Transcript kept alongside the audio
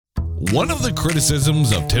One of the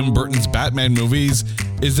criticisms of Tim Burton's Batman movies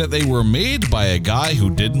is that they were made by a guy who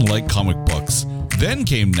didn't like comic books. Then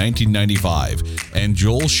came 1995 and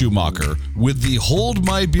Joel Schumacher with the hold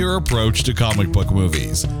my beer approach to comic book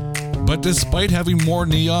movies. But despite having more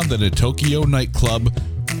neon than a Tokyo nightclub,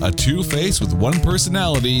 a Two-Face with one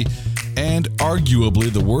personality, and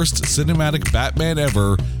arguably the worst cinematic Batman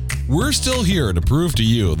ever, we're still here to prove to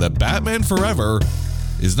you that Batman Forever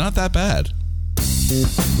is not that bad.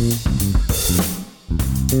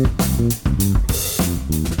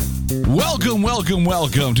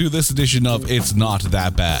 Welcome to this edition of It's Not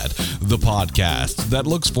That Bad, the podcast that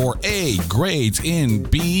looks for A grades in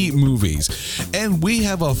B movies. And we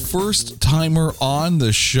have a first-timer on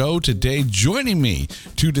the show today. Joining me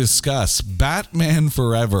to discuss Batman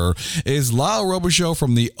Forever is Lyle Robichaud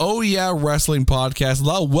from the Oh Yeah Wrestling podcast.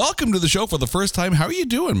 Lyle, welcome to the show for the first time. How are you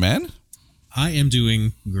doing, man? I am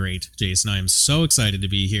doing great, Jason. I am so excited to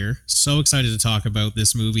be here. So excited to talk about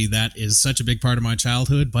this movie that is such a big part of my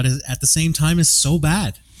childhood, but at the same time is so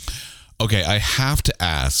bad. Okay, I have to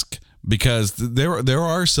ask, because there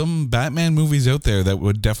are some Batman movies out there that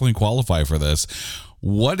would definitely qualify for this.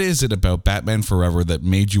 What is it about Batman Forever that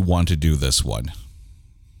made you want to do this one?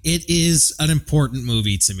 It is an important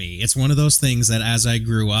movie to me. It's one of those things that as I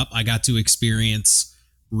grew up, I got to experience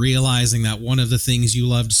realizing that one of the things you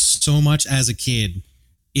loved so much as a kid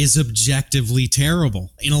is objectively terrible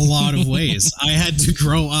in a lot of ways. I had to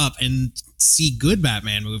grow up and see good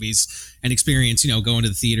Batman movies and experience, going to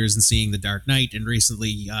the theaters and seeing The Dark Knight and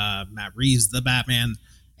recently Matt Reeves' The Batman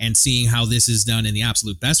and seeing how this is done in the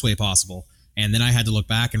absolute best way possible. And then I had to look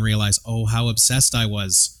back and realize, how obsessed I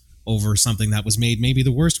was over something that was made maybe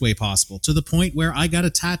the worst way possible, to the point where I got a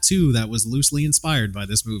tattoo that was loosely inspired by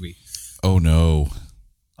this movie. Oh, no.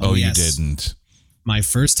 Oh, yes. You didn't. My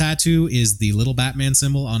first tattoo is the little Batman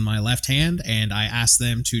symbol on my left hand, and I asked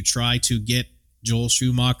them to try to get Joel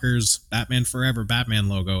Schumacher's Batman Forever Batman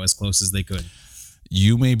logo as close as they could.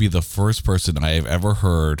 You may be the first person I have ever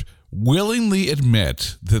heard willingly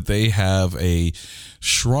admit that they have a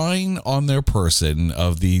shrine on their person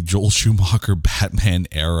of the Joel Schumacher Batman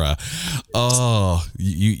era. Oh,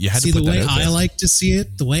 you had to put that out there. The way I like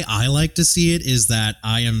to see it is that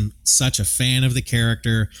I am such a fan of the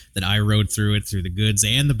character that I rode through it through the goods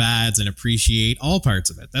and the bads and appreciate all parts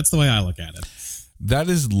of it. That's the way I look at it. That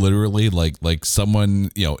is literally like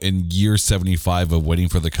someone, in year 75 of waiting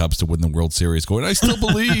for the Cubs to win the World Series going, I still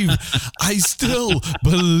believe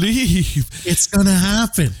it's going to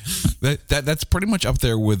happen. That's pretty much up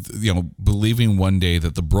there with, believing one day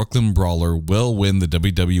that the Brooklyn Brawler will win the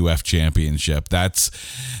WWF championship. That's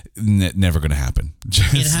never going to happen.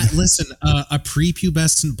 Listen, a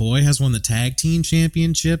prepubescent boy has won the tag team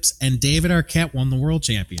championships and David Arquette won the world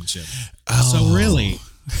championship. So really...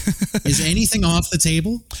 Is anything off the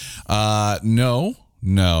table? No.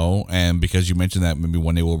 And because you mentioned that, maybe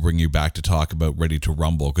one day we'll bring you back to talk about Ready to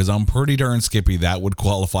Rumble, because I'm pretty darn skippy that would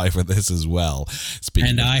qualify for this as well.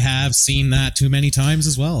 I have seen that too many times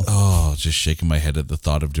as well. Oh, just shaking my head at the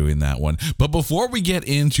thought of doing that one. But before we get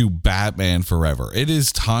into Batman Forever, it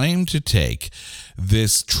is time to take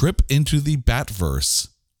this trip into the Batverse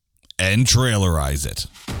and trailerize it.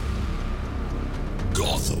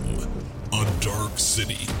 Gotham. A dark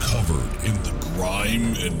city covered in the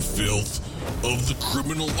grime and filth of the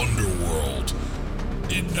criminal underworld.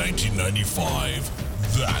 In 1995,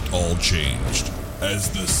 that all changed as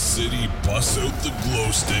the city busts out the glow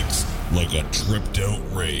sticks like a tripped-out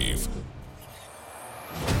rave.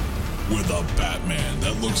 With a Batman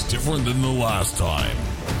that looks different than the last time.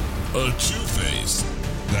 A Two-Face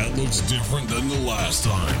that looks different than the last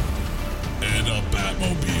time. And a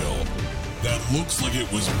Batmobile that looks like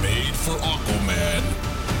it was made for Aquaman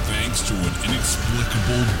thanks to an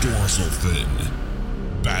inexplicable dorsal fin.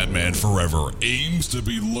 Batman Forever aims to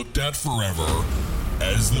be looked at forever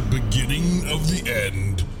as the beginning of the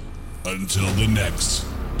end until the next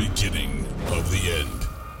beginning of the end.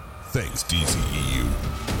 Thanks, DCEU.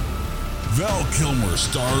 Val Kilmer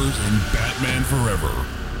stars in Batman Forever.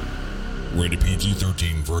 Rated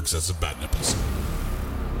PG-13 for excessive bat nipples.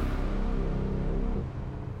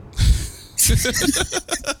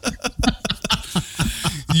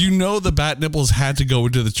 The bat nipples had to go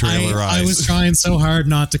into the trailer eyes. I was trying so hard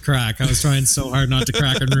not to crack. And ruin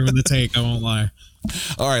the take, I won't lie.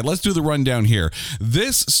 All right, let's do the rundown here.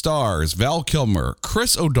 This stars Val Kilmer,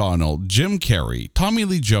 Chris O'Donnell, Jim Carrey, Tommy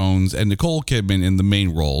Lee Jones, and Nicole Kidman in the main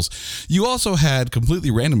roles. You also had completely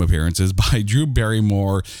random appearances by Drew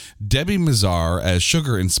Barrymore, Debbie Mazar as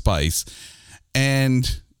Sugar and Spice,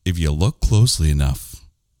 and if you look closely enough,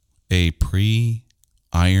 a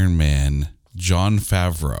pre-Iron Man Jon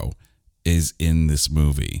Favreau is in this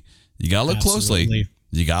movie. You gotta look closely.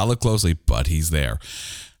 You gotta look closely, but he's there.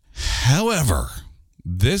 However,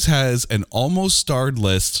 this has an almost starred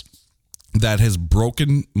list that has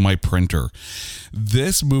broken my printer.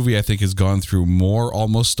 This movie, I think, has gone through more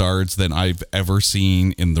almost starts than I've ever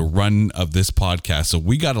seen in the run of this podcast. So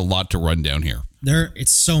we got a lot to run down here.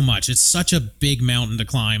 It's so much. It's such a big mountain to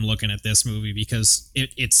climb looking at this movie because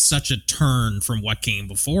it's such a turn from what came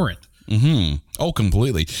before it. Mm-hmm. Oh,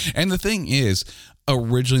 completely. And the thing is,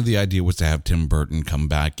 originally the idea was to have Tim Burton come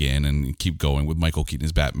back in and keep going with Michael Keaton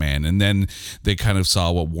as Batman. And then they kind of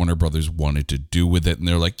saw what Warner Brothers wanted to do with it. And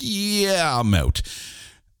they're like, yeah, I'm out.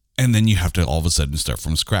 And then you have to all of a sudden start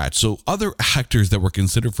from scratch. So other actors that were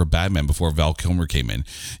considered for Batman before Val Kilmer came in,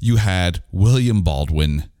 you had William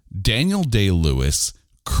Baldwin, Daniel Day-Lewis,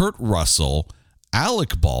 Kurt Russell,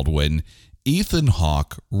 Alec Baldwin, Ethan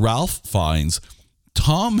Hawke, Ralph Fiennes,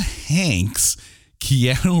 Tom Hanks,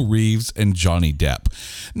 Keanu Reeves, and Johnny Depp.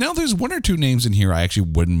 Now, there's one or two names in here I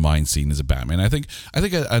actually wouldn't mind seeing as a Batman. I think a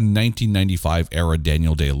 1995 era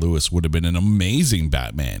Daniel Day-Lewis would have been an amazing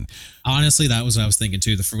Batman. Honestly, that was what I was thinking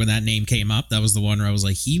too. When that name came up, that was the one where I was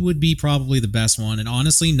like, he would be probably the best one. And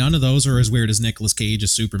honestly, none of those are as weird as Nicolas Cage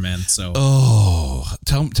as Superman. So,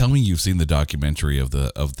 tell me you've seen the documentary of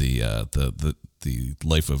the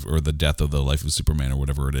life of, or the death of the life of Superman, or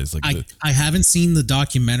whatever it is. I haven't seen the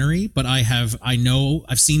documentary, but I've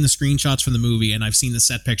seen the screenshots from the movie, and I've seen the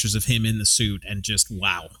set pictures of him in the suit, and just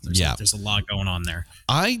wow, there's a lot going on there.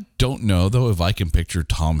 I don't know though if I can picture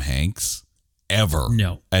Tom Hanks ever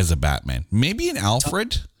as a Batman. Maybe an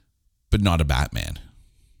Alfred, but not a Batman.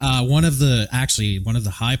 One of the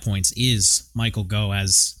high points is Michael Gough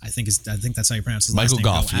as I think that's how you pronounce his last name.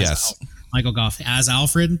 Michael Gough, yes. Michael Gough as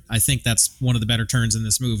Alfred. I think that's one of the better turns in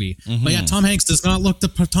this movie. Mm-hmm. But yeah, Tom Hanks does not look.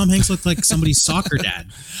 Tom Hanks looks like somebody's soccer dad.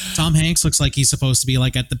 Tom Hanks looks like he's supposed to be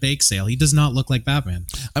like at the bake sale. He does not look like Batman.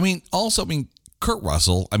 Kurt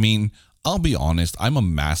Russell. I'll be honest, I'm a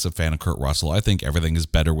massive fan of Kurt Russell. I think everything is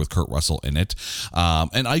better with Kurt Russell in it.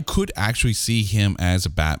 And I could actually see him as a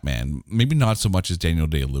Batman. Maybe not so much as Daniel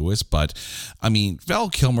Day-Lewis, but Val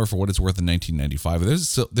Kilmer, for what it's worth, in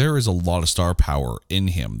 1995, there is a lot of star power in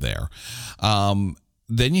him there.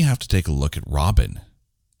 Then you have to take a look at Robin.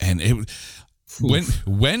 And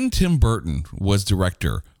when Tim Burton was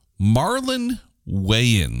director, Marlon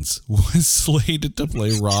Wayans was slated to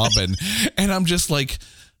play Robin. And I'm just like,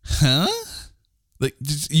 huh? Like,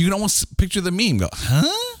 you can almost picture the meme. Go,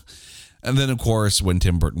 huh? And then, of course, when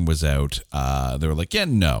Tim Burton was out, they were like, yeah,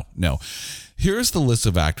 no. Here's the list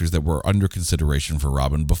of actors that were under consideration for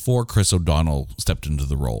Robin before Chris O'Donnell stepped into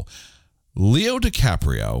the role. Leo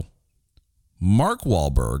DiCaprio, Mark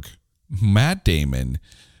Wahlberg, Matt Damon,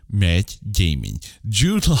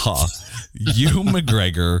 Jude Law, Ewan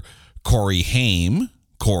McGregor, Corey Haim,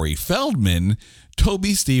 Corey Feldman,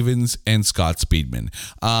 Toby Stevens, and Scott Speedman.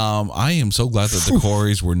 I am so glad that the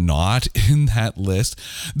Coreys were not in that list.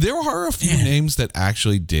 There are a few names that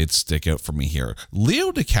actually did stick out for me here.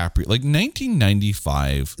 Leo DiCaprio, like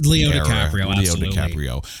 1995. Leo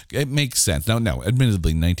DiCaprio. It makes sense. Now,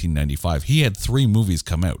 admittedly, 1995, he had 3 movies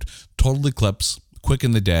come out. Total Eclipse, Quick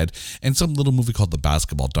and the Dead, and some little movie called The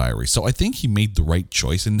Basketball Diary. So I think he made the right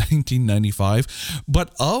choice in 1995.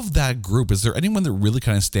 But of that group, is there anyone that really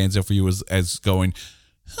kind of stands out for you as going,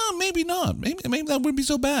 maybe not. Maybe that wouldn't be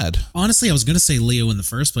so bad. Honestly, I was going to say Leo in the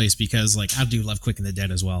first place because I do love Quick and the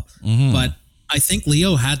Dead as well. Mm-hmm. But I think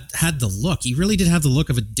Leo had the look. He really did have the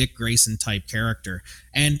look of a Dick Grayson type character.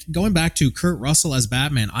 And going back to Kurt Russell as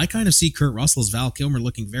Batman, I kind of see Kurt Russell as Val Kilmer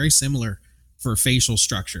looking very similar for facial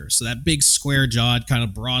structure. So that big square jawed kind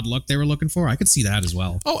of broad look they were looking for, I could see that as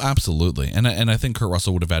well. Oh, absolutely. And I think Kurt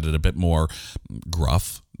Russell would have added a bit more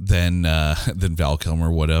gruff than Val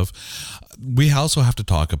Kilmer would have. We also have to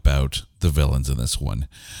talk about the villains in this one.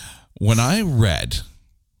 When I read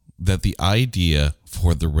that the idea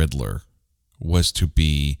for the Riddler was to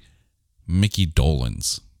be Mickey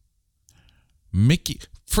Dolenz,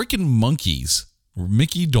 freaking monkeys,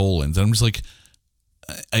 Mickey Dolenz, and I'm just like,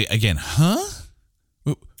 again, huh?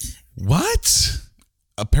 What?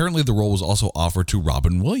 Apparently, the role was also offered to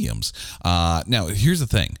Robin Williams. Now, here's the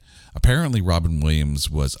thing. Apparently, Robin Williams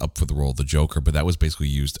was up for the role of the Joker, but that was basically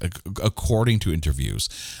used, according to interviews,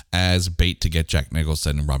 as bait to get Jack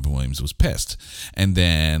Nicholson, and Robin Williams was pissed. And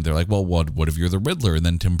then they're like, well, what if you're the Riddler? And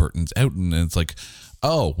then Tim Burton's out, and it's like,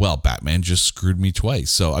 oh, well, Batman just screwed me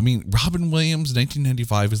twice. So, Robin Williams,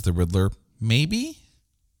 1995 is the Riddler, maybe?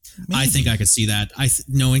 I think I could see that.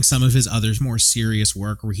 Knowing some of his other more serious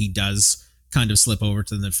work where he does kind of slip over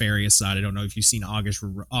to the nefarious side. I don't know if you've seen August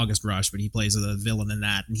Rush, but he plays the villain in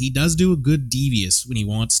that, and he does do a good devious when he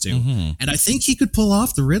wants to. And I think he could pull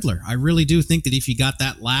off the Riddler. I really do think that if he got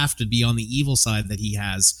that laugh to be on the evil side that he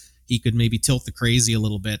has, he could maybe tilt the crazy a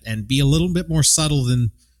little bit and be a little bit more subtle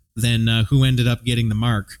than who ended up getting the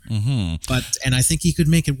mark. And I think he could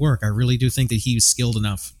make it work. I really do think that he's skilled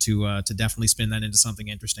enough to definitely spin that into something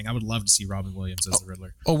interesting. I would love to see Robin Williams as the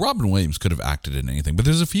Riddler. Oh, Robin Williams could have acted in anything, but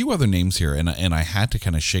there's a few other names here, and I had to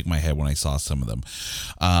kind of shake my head when I saw some of them.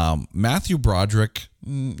 Matthew Broderick,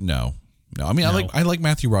 no. I mean, no. I like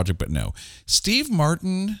Matthew Broderick, but no. Steve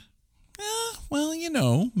Martin,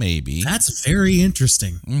 well, maybe. That's very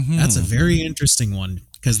interesting. That's a very interesting one.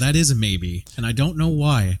 Because that is a maybe, and I don't know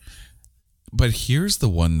why. But here's the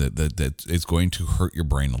one that is going to hurt your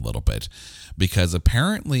brain a little bit. Because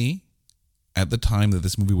apparently, at the time that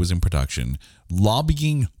this movie was in production,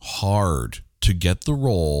 lobbying hard to get the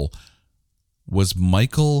role was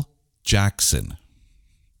Michael Jackson.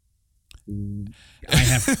 I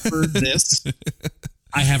have heard this.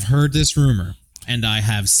 I have heard this rumor, and I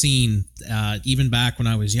have seen, even back when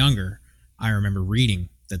I was younger, I remember reading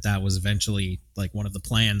that was eventually like one of the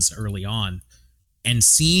plans early on, and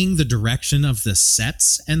seeing the direction of the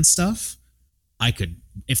sets and stuff, I could,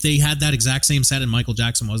 if they had that exact same set and Michael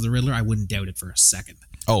Jackson was the Riddler, I wouldn't doubt it for a second.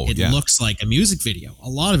 It looks like a music video. A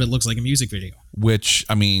lot of it looks like a music video. Which,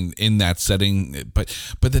 I mean, in that setting, but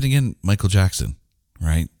then again, Michael Jackson,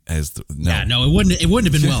 right? It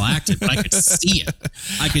wouldn't have been well acted, but I could see it.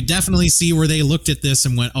 I could definitely see where they looked at this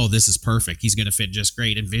and went, oh, this is perfect. He's going to fit just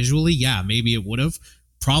great. And visually, yeah, maybe it would have.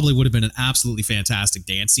 Probably would have been an absolutely fantastic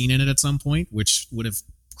dance scene in it at some point, which would have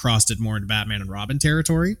crossed it more into Batman and Robin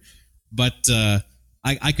territory. But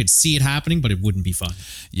I could see it happening, but it wouldn't be fun.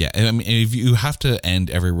 Yeah, I mean, if you have to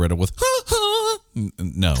end every riddle with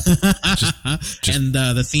no, and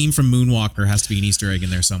the theme from Moonwalker has to be an Easter egg in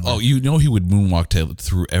there somewhere. Oh, he would moonwalk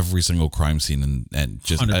through every single crime scene and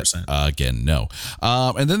just 100%. Again, no.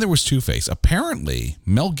 And then there was Two-Face. Apparently,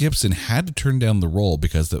 Mel Gibson had to turn down the role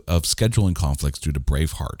because of scheduling conflicts due to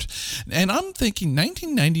Braveheart. And I'm thinking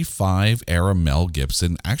 1995 era Mel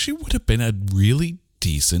Gibson actually would have been a really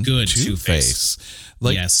decent good Two-Face.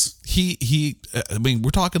 Like, yes. I mean, we're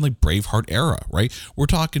talking like Braveheart era, right? We're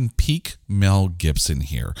talking peak Mel Gibson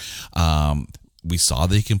here. We saw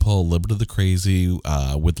that he can pull a little bit of the crazy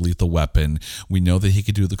with Lethal Weapon. We know that he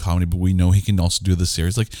could do the comedy, but we know he can also do the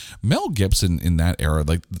series. Like, Mel Gibson in that era,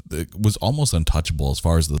 like, was almost untouchable as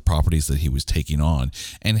far as the properties that he was taking on.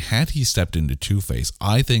 And had he stepped into Two-Face,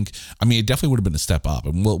 it definitely would have been a step up.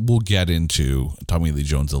 And we'll get into Tommy Lee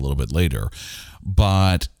Jones a little bit later.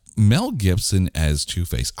 But Mel Gibson as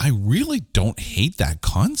Two-Face, I really don't hate that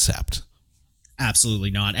concept. Absolutely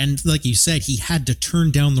not. And like you said, he had to turn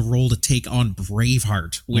down the role to take on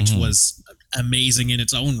Braveheart, which was amazing in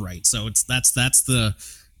its own right. So that's the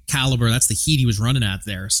caliber, that's the heat he was running at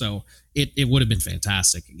there. So it would have been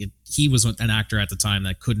fantastic. He was an actor at the time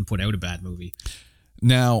that couldn't put out a bad movie.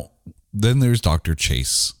 Now, then there's Dr.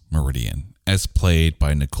 Chase Meridian, as played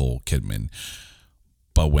by Nicole Kidman.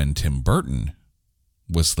 But when Tim Burton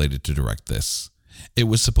was slated to direct this, it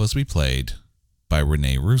was supposed to be played by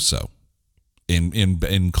Rene Russo.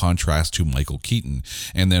 In contrast to Michael Keaton.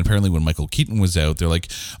 And then apparently when Michael Keaton was out, they're like,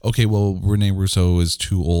 okay, well, Rene Russo is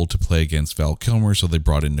too old to play against Val Kilmer, so they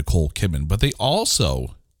brought in Nicole Kidman. But they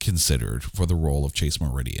also considered for the role of Chase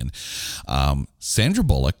Meridian Sandra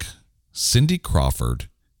Bullock, Cindy Crawford,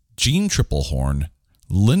 Jean Triplehorn,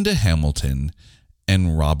 Linda Hamilton,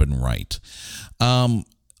 and Robin Wright.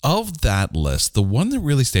 Of that list, the one that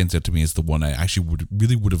really stands out to me is the one I actually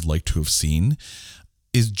would have liked to have seen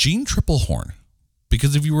is Jean Triplehorn.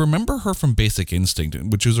 Because if you remember her from Basic Instinct,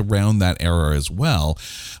 which was around that era as well,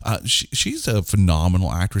 she's a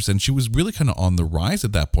phenomenal actress, and she was really kind of on the rise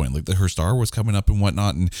at that point. Like her star was coming up and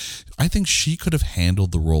whatnot, and I think she could have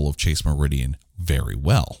handled the role of Chase Meridian very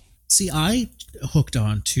well. See, I hooked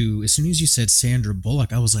on to, as soon as you said Sandra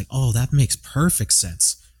Bullock, I was like, oh, that makes perfect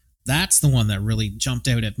sense. That's the one that really jumped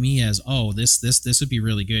out at me as, oh, this would be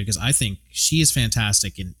really good, because I think she is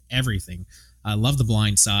fantastic in everything. I love The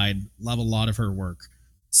Blind Side, love a lot of her work.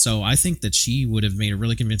 So I think that she would have made a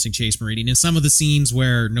really convincing Chase Meridian. In some of the scenes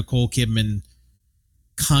where Nicole Kidman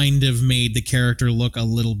kind of made the character look a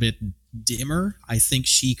little bit dimmer, I think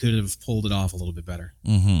she could have pulled it off a little bit better.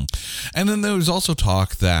 Mm-hmm. And then there was also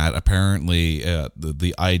talk that apparently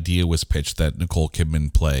the idea was pitched that Nicole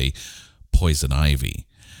Kidman play Poison Ivy.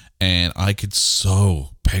 And I could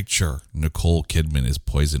so picture Nicole Kidman as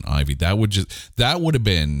Poison Ivy. That would have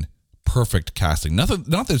been perfect casting. Not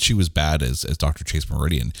that she was bad as Dr. Chase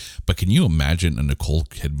Meridian, but can you imagine a Nicole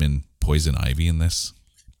Kidman Poison Ivy in this?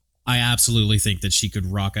 I absolutely think that she could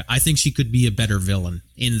rock it. I think she could be a better villain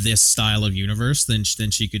in this style of universe than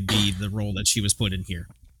she could be the role that she was put in here.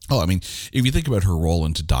 Oh, I mean, if you think about her role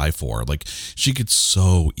in To Die For, like, she could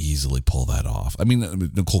so easily pull that off. I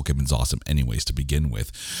mean, Nicole Kidman's awesome anyways to begin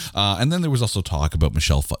with. And then there was also talk about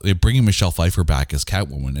bringing Michelle Pfeiffer back as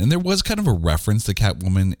Catwoman. And there was kind of a reference to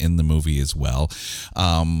Catwoman in the movie as well.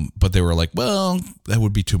 But they were like, well, that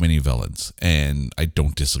would be too many villains. And I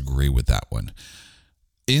don't disagree with that one.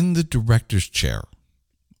 In the director's chair,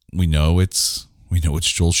 we know it's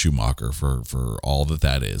Joel Schumacher for all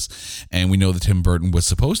that is. And we know that Tim Burton was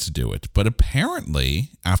supposed to do it. But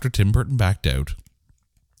apparently, after Tim Burton backed out,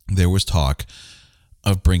 there was talk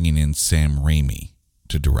of bringing in Sam Raimi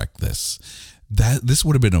to direct this. This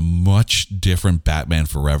would have been a much different Batman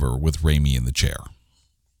Forever with Raimi in the chair.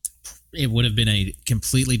 It would have been a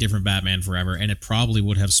completely different Batman Forever, and it probably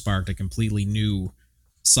would have sparked a completely new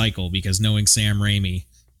cycle, because knowing Sam Raimi,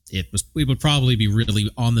 it would probably be really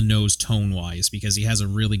on the nose tone-wise, because he has a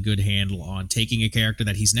really good handle on taking a character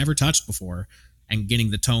that he's never touched before and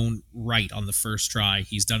getting the tone right on the first try.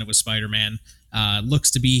 He's done it with Spider-Man.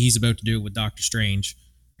 Looks to be he's about to do it with Doctor Strange.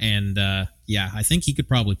 And I think he could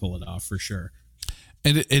probably pull it off for sure.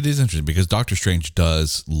 And it is interesting because Doctor Strange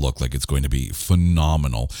does look like it's going to be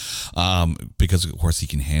phenomenal, because of course he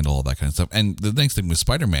can handle all that kind of stuff. And the next thing with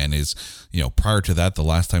Spider-Man is, prior to that, the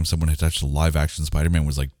last time someone had touched a live action Spider-Man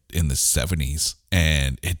was like in the 70s,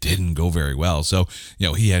 and it didn't go very well. So,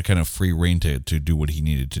 he had kind of free reign to do what he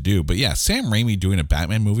needed to do. But yeah, Sam Raimi doing a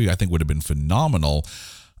Batman movie, I think would have been phenomenal.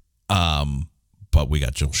 But we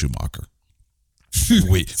got Joel Schumacher.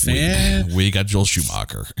 We got Joel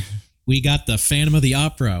Schumacher. We got the Phantom of the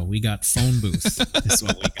Opera. We got Phone Booth. That's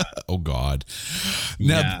what we got. Oh, God.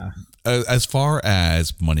 Now, as far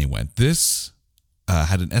as money went, this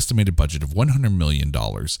had an estimated budget of $100 million.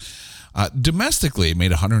 Domestically, it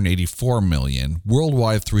made $184 million.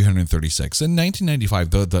 Worldwide, $336. In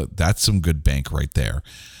 1995, that's some good bank right there.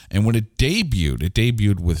 And when it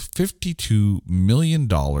debuted with $52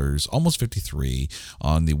 million, almost 53,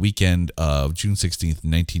 on the weekend of June 16th,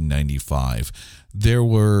 1995. There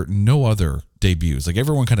were no other debuts. Like,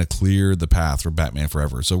 everyone kind of cleared the path for Batman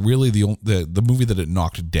Forever. So really, the movie that it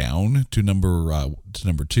knocked down to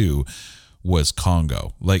number 2 was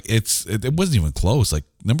Congo. Like, it wasn't even close. Like,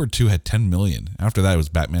 number 2 had 10 million. After that, it was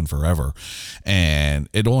Batman Forever, and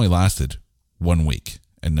it only lasted 1 week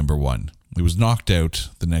at number 1. It was knocked out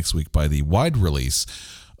the next week by the wide release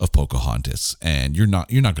of Pocahontas, and you're not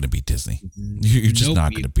going to beat Disney. You're just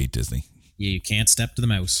not going to beat Disney. Yeah, you can't step to the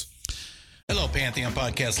mouse. Hello, Pantheon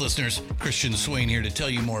Podcast listeners. Christian Swain here to tell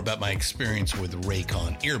you more about my experience with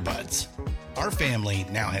Raycon earbuds. Our family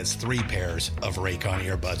now has 3 pairs of Raycon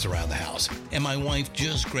earbuds around the house, and my wife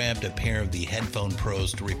just grabbed a pair of the Headphone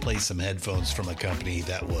Pros to replace some headphones from a company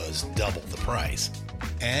that was double the price.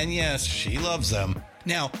 And yes, she loves them.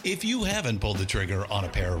 Now, if you haven't pulled the trigger on a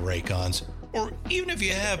pair of Raycons, or even if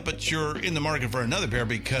you have but you're in the market for another pair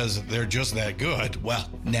because they're just that good, well,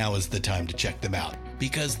 now is the time to check them out,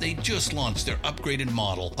 because they just launched their upgraded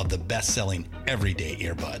model of the best-selling everyday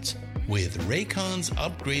earbuds. With Raycon's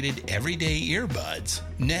upgraded everyday earbuds,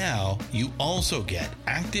 now you also get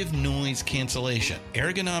active noise cancellation,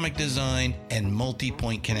 ergonomic design, and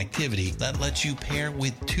multi-point connectivity that lets you pair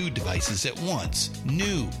with 2 devices at once.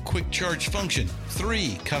 New quick charge function,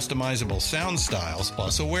 3 customizable sound styles,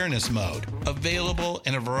 plus awareness mode. Available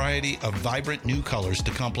in a variety of vibrant new colors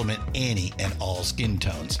to complement any and all skin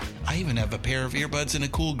tones. I even have a pair of earbuds in a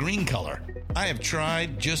cool green color. I have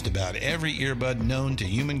tried just about every earbud known to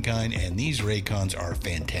humankind, and these Raycons are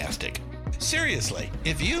fantastic. Seriously,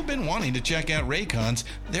 if you've been wanting to check out Raycons,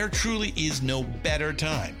 there truly is no better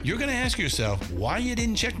time. You're going to ask yourself why you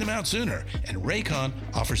didn't check them out sooner, and Raycon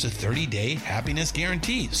offers a 30-day happiness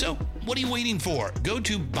guarantee. So what are you waiting for? Go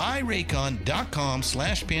to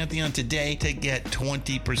buyraycon.com/Pantheon today to get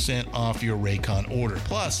 20% off your Raycon order,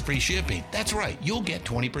 plus free shipping. That's right, you'll get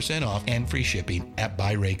 20% off and free shipping at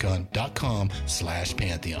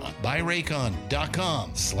buyraycon.com/Pantheon.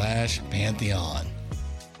 buyraycon.com/Pantheon.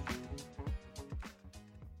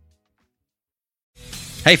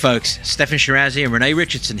 Hey folks, Stefan Shirazi and Renee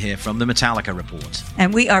Richardson here from the Metallica Report.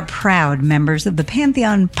 And we are proud members of the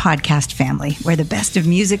Pantheon podcast family, where the best of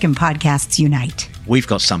music and podcasts unite. We've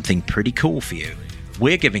got something pretty cool for you.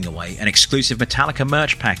 We're giving away an exclusive Metallica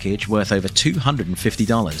merch package worth over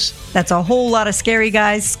 $250. That's a whole lot of Scary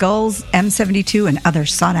Guys, skulls, M72, and other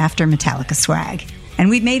sought-after Metallica swag. And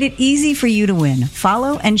we've made it easy for you to win.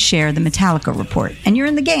 Follow and share the Metallica Report, and you're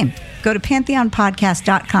in the game. Go to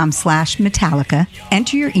pantheonpodcast.com/Metallica,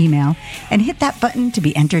 enter your email, and hit that button to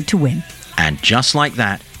be entered to win. And just like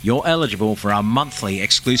that, you're eligible for our monthly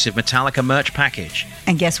exclusive Metallica merch package.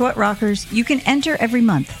 And guess what, rockers? You can enter every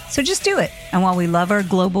month, so just do it. And while we love our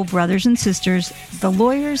global brothers and sisters, the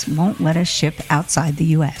lawyers won't let us ship outside the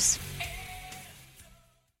U.S.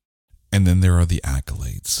 And then there are the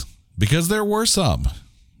accolades, because there were some.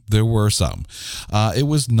 It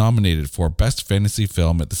was nominated for Best Fantasy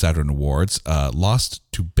Film at the Saturn Awards, lost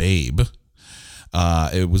to Babe.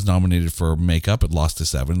 It was nominated for makeup, it lost to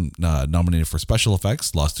Seven. Nominated for special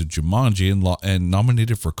effects, lost to Jumanji, and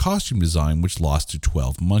nominated for costume design, which lost to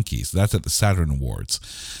 12 Monkeys. That's at the Saturn Awards.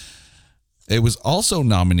 It was also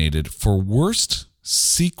nominated for worst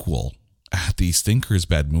sequel at the Stinkers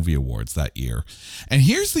Bad Movie Awards that year. And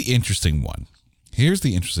here's the interesting one.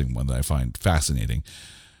 That I find fascinating.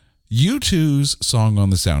 U2's song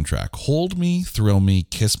on the soundtrack, Hold Me, Thrill Me,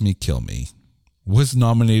 Kiss Me, Kill Me, was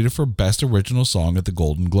nominated for Best Original Song at the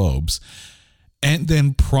Golden Globes, and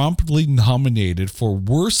then promptly nominated for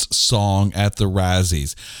Worst Song at the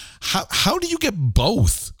Razzies. How do you get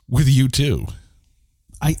both with U2?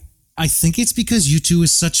 I think it's because U2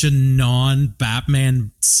 is such a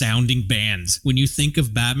non-Batman sounding band. When you think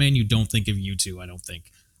of Batman, you don't think of U2, I don't think.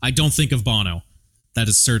 I don't think of Bono. That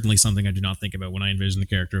is certainly something I do not think about when I envision the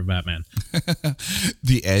character of Batman.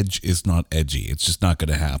 The edge is not edgy. It's just not going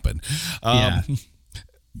to happen. Yeah.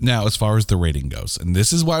 Now, as far as the rating goes, and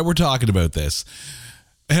this is why we're talking about this,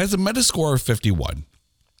 it has a Metascore of 51.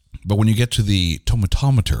 But when you get to the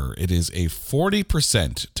tomatometer, it is a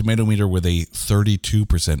 40% tomato meter with a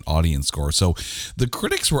 32% audience score. So the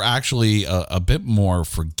critics were actually a bit more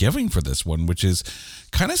forgiving for this one, which is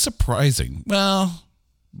kind of surprising. Well,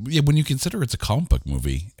 yeah, when you consider it's a comic book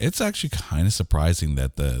movie, it's actually kind of surprising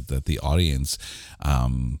that the audience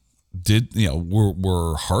were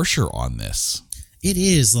harsher on this. It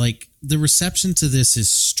is, like, the reception to this is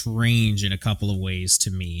strange in a couple of ways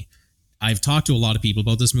to me. I've talked to a lot of people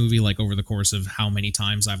about this movie, like, over the course of how many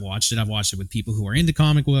times I've watched it. I've watched it with people who are into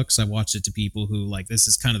comic books. I've watched it to people who, like, this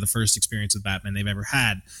is kind of the first experience with Batman they've ever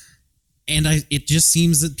had. And it just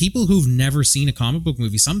seems that people who've never seen a comic book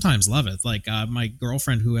movie sometimes love it. Like, my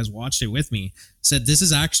girlfriend who has watched it with me said, this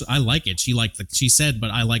is actually, I like it. She said,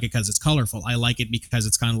 but I like it because it's colorful. I like it because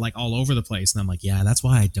it's kind of like all over the place. And I'm like, yeah, that's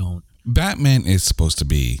why I don't. Batman is supposed to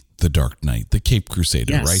be the Dark Knight, the Cape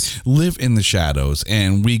Crusader, yes. Right? Live in the shadows,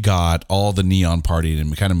 and we got all the neon partying, and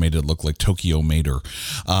we kind of made it look like Tokyo Mater.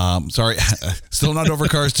 Sorry, still not over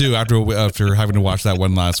Cars 2 after having to watch that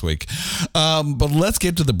one last week. But let's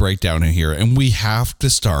get to the breakdown here, and we have to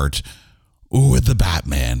start with the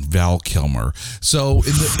Batman, Val Kilmer. So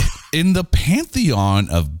in the pantheon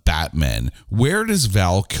of Batman, where does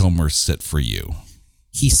Val Kilmer sit for you?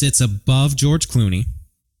 He sits above George Clooney.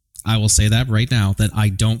 I will say that right now, that I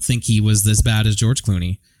don't think he was this bad as George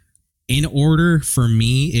Clooney. In order, for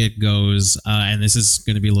me, it goes, and this is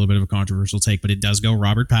going to be a little bit of a controversial take, but it does go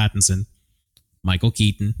Robert Pattinson, Michael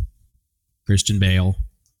Keaton, Christian Bale,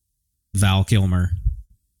 Val Kilmer,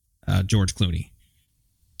 George Clooney.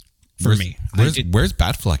 For me. Where's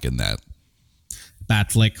Batfleck in that?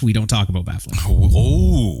 Batfleck, we don't talk about Batfleck.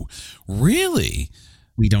 Oh, really?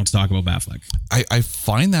 We don't talk about Batfleck. I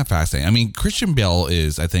find that fascinating. I mean, Christian Bale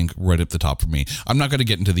is, I think, right at the top for me. I'm not going to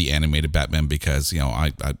get into the animated Batman because,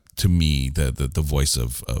 I to me, the voice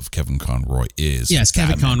of Kevin Conroy is yes,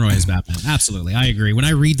 Kevin Batman. Conroy is Batman. Absolutely, I agree. When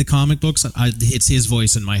I read the comic books, it's his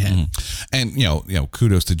voice in my head. Mm-hmm. And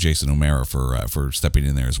kudos to Jason O'Mara for stepping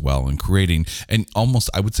in there as well and creating an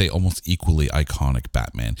almost equally iconic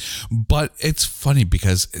Batman. But it's funny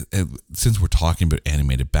because since we're talking about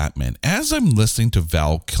animated Batman, as I'm listening to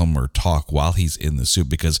Val Kilmer talk while he's in the suit,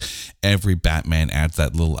 because every Batman adds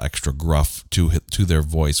that little extra gruff to their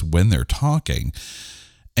voice when they're talking,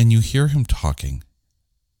 and you hear him talking,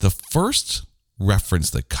 the first reference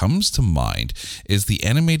that comes to mind is the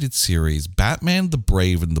animated series Batman the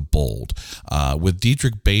Brave and the Bold, with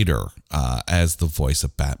Diedrich Bader as the voice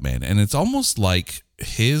of Batman. And it's almost like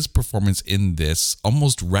his performance in this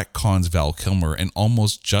almost retcons Val Kilmer and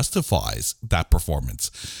almost justifies that performance,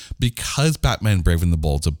 because Batman Brave and the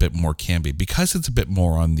Bold is a bit more campy, because it's a bit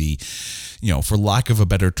more on the, for lack of a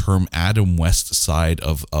better term, Adam West side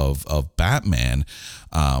of Batman.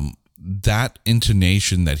 That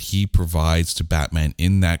intonation that he provides to Batman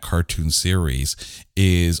in that cartoon series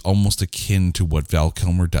is almost akin to what Val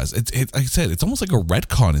Kilmer does. Like I said, it's almost like a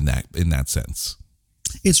retcon in that sense.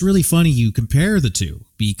 It's really funny you compare the two,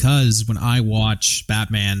 because when I watch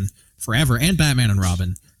Batman Forever and Batman and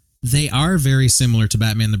Robin, they are very similar to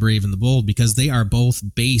Batman the Brave and the Bold, because they are both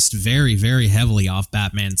based very, very heavily off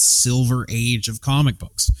Batman's silver age of comic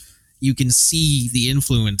books. you can see the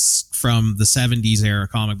influence from the 70s era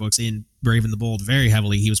comic books in Brave and the Bold very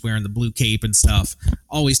heavily. He was wearing the blue cape and stuff,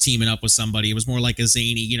 always teaming up with somebody. It was more like a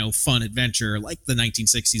zany, fun adventure like the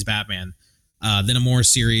 1960s Batman than a more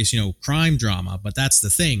serious, crime drama. But that's the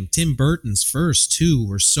thing. Tim Burton's first two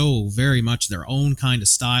were so very much their own kind of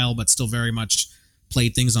style, but still very much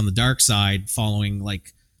played things on the dark side, following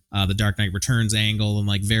like the Dark Knight Returns angle and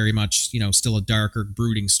like very much, still a darker,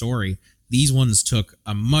 brooding story. These ones took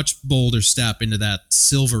a much bolder step into that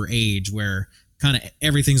silver age where kind of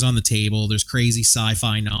everything's on the table. There's crazy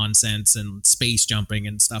sci-fi nonsense and space jumping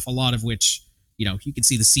and stuff, a lot of which, you can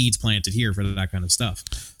see the seeds planted here for that kind of stuff.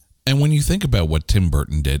 And when you think about what Tim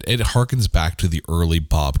Burton did, it harkens back to the early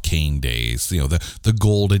Bob Kane days, the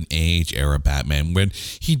golden age era Batman, when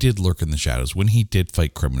he did lurk in the shadows, when he did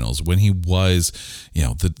fight criminals, when he was,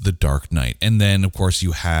 the Dark Knight. And then, of course,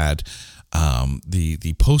 you had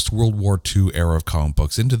the post-World War II era of comic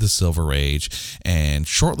books into the Silver Age, and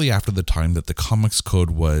shortly after the time that the Comics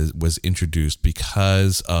Code was introduced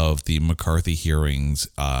because of the McCarthy hearings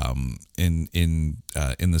in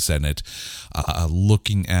the Senate,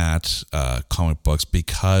 looking at comic books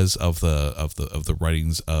because of the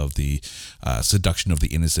writings of the Seduction of the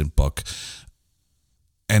Innocent book.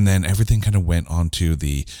 And then everything kind of went on to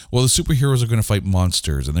the superheroes are going to fight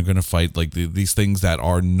monsters, and they're going to fight like these things that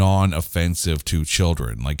are non-offensive to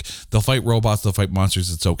children. Like they'll fight robots, they'll fight monsters.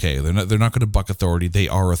 It's okay. They're not going to buck authority. They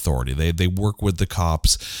are authority. They work with the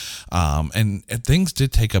cops. And things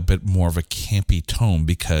did take a bit more of a campy tone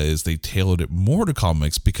because they tailored it more to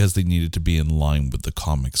comics because they needed to be in line with the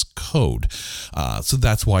Comics Code. So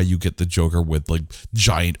that's why you get the Joker with like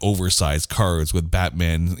giant oversized cards with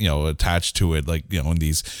Batman, attached to it, like, in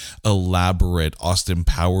these elaborate Austin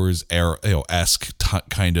Powers esque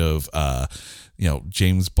kind of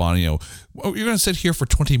James Bond, you're going to sit here for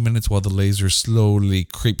 20 minutes while the laser slowly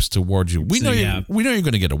creeps towards you. We know you're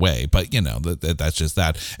going to get away, but that's just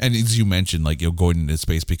that. And as you mentioned, like, going into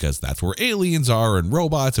space because that's where aliens are and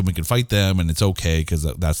robots, and we can fight them, and it's okay because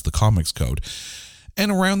that's the Comics Code.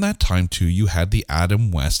 And around that time too, you had the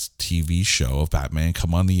Adam West TV show of Batman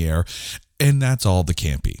come on the air, and that's all the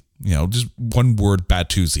campy. Just one word,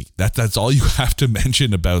 Batusi. That's all you have to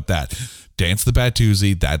mention about that. Dance the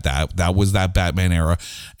Batusi. That was that Batman era.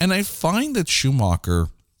 And I find that Schumacher,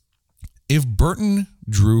 if Burton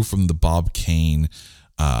drew from the Bob Kane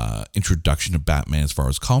introduction of Batman as far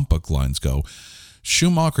as comic book lines go,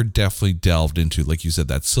 Schumacher definitely delved into, like you said,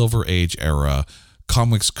 that Silver Age era,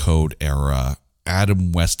 Comics Code era,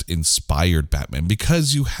 Adam West inspired Batman,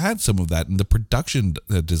 because you had some of that in the production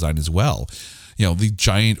design as well. The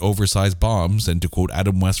giant oversized bombs, and to quote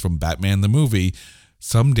Adam West from Batman the movie,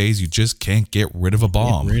 some days you just can't get rid of a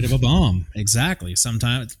bomb. Get rid of a bomb. Exactly.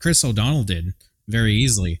 Sometimes Chris O'Donnell did very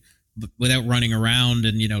easily without running around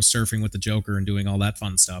and, surfing with the Joker and doing all that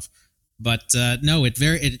fun stuff. But no,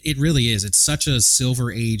 it really is. It's such a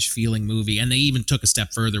Silver Age feeling movie. And they even took a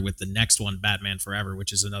step further with the next one, Batman Forever,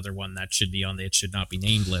 which is another one that should be on the It Should Not Be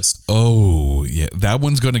Named list. Oh, yeah. That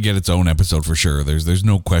one's going to get its own episode for sure. There's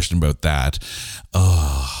no question about that.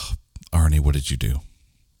 Oh, Arnie, what did you do?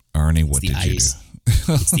 Arnie, what did you do?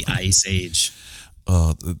 It's the Ice Age.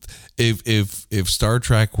 If Star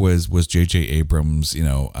Trek was J.J. Abrams,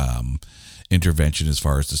 intervention as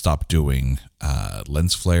far as to stop doing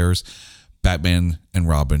lens flares, Batman and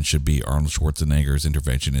Robin should be Arnold Schwarzenegger's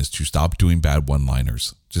intervention is to stop doing bad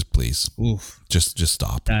one-liners. Just please. Oof. Just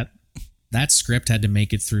stop. That script had to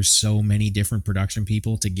make it through so many different production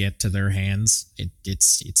people to get to their hands.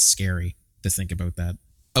 It's scary to think about that.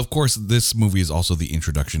 Of course, this movie is also the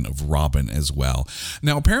introduction of Robin as well.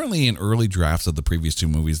 Now, apparently in early drafts of the previous two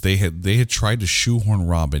movies, they had tried to shoehorn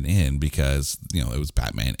Robin in because, it was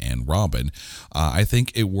Batman and Robin. I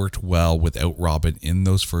think it worked well without Robin in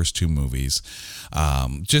those first two movies,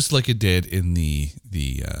 just like it did in the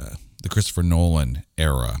Christopher Nolan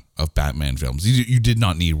era of Batman films. You did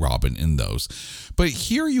not need Robin in those. But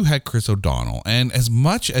here you had Chris O'Donnell, and as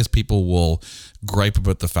much as people will gripe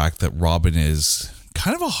about the fact that Robin is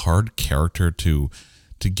kind of a hard character to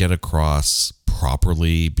get across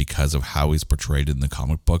properly because of how he's portrayed in the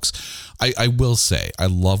comic books, I will say I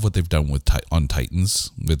love what they've done on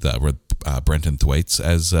Titans with Brenton Thwaites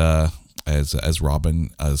as Robin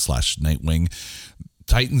 / Nightwing.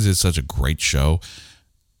 Titans is such a great show.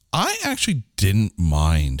 I actually didn't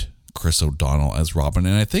mind Chris O'Donnell as Robin,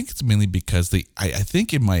 and I think it's mainly because I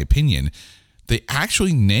think in my opinion they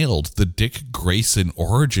actually nailed the Dick Grayson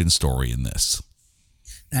origin story in this.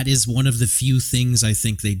 That is one of the few things I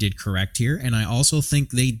think they did correct here. And I also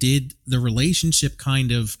think they did the relationship kind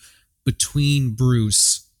of between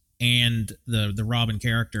Bruce and the Robin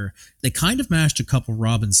character, they kind of mashed a couple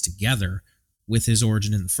Robins together with his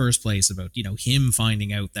origin in the first place, about, you know, him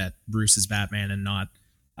finding out that Bruce is Batman and not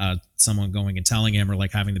someone going and telling him, or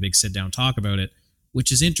like having the big sit down talk about it,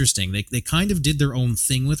 which is interesting. They kind of did their own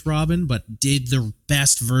thing with Robin, but did the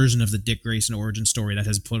best version of the Dick Grayson origin story that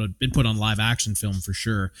has been put on live action film for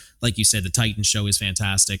sure. Like you said, the Titans show is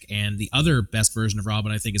fantastic, and the other best version of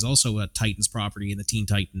Robin, I think, is also a Titans property in the Teen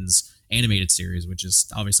Titans animated series, which is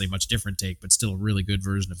obviously a much different take, but still a really good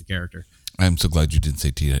version of the character. I'm so glad you didn't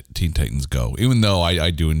say Teen Titans Go, even though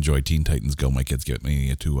I do enjoy Teen Titans Go. My kids get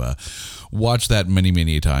me to watch that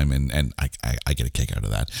many a time, and I get a kick out of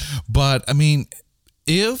that. But I mean,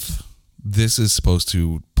 if this is supposed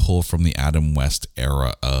to pull from the Adam West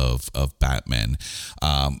era of Batman,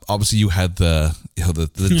 obviously you had the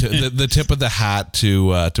tip of the hat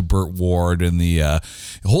to Burt Ward and the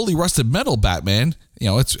holy rusted metal Batman. You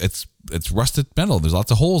know, it's rusted metal. There's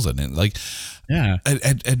lots of holes in it. Like, yeah.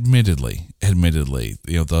 Admittedly,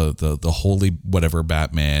 you know, the holy whatever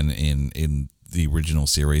Batman in the original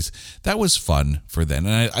series, that was fun for then,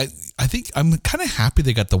 and I think I'm kind of happy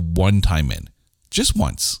they got the one time in. Just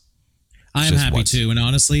once. I am happy too. And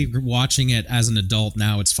honestly, watching it as an adult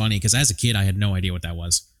now, it's funny because as a kid, I had no idea what that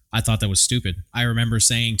was. I thought that was stupid. I remember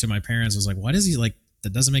saying to my parents, I was like, what is he like?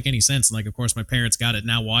 That doesn't make any sense. And like, of course, my parents got it.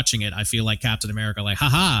 Now watching it, I feel like Captain America, like,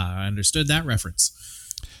 haha, I understood that reference.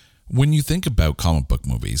 When you think about comic book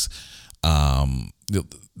movies,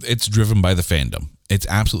 it's driven by the fandom. It's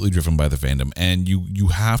absolutely driven by the fandom. And you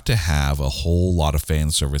have to have a whole lot of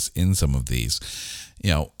fan service in some of these. You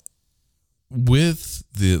know, with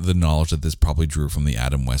the knowledge that this probably drew from the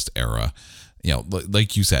Adam West era, you know,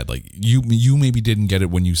 like you said, like you maybe didn't get it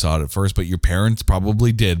when you saw it at first, but your parents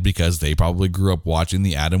probably did because they probably grew up watching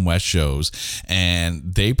the Adam West shows,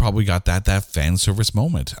 and they probably got that fan service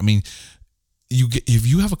moment. I mean, if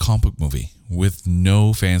you have a comic book movie with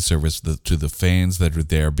no fan service to the fans that are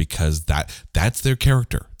there because that's their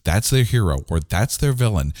character, that's their hero, or that's their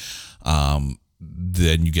villain,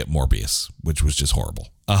 then you get Morbius, which was just horrible.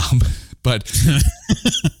 But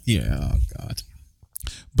yeah, oh God.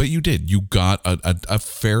 But you did. You got a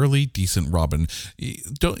fairly decent Robin.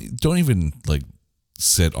 Don't even like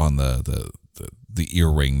sit on the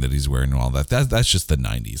earring that he's wearing and all that. That's just the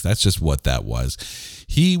 90s. That's just what that was.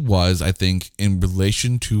 He was, I think, in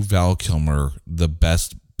relation to Val Kilmer, the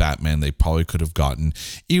best Batman they probably could have gotten,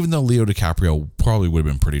 even though Leo DiCaprio probably would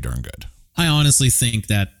have been pretty darn good. I honestly think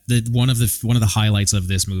that one of the highlights of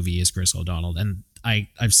this movie is Chris O'Donnell, and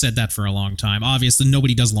I've said that for a long time. Obviously,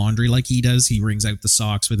 nobody does laundry like he does. He wrings out the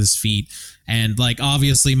socks with his feet. And like,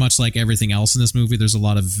 obviously, much like everything else in this movie, there's a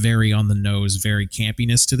lot of very on the nose, very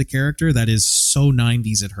campiness to the character that is so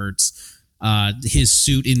 90s it hurts. His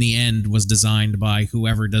suit in the end was designed by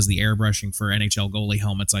whoever does the airbrushing for NHL goalie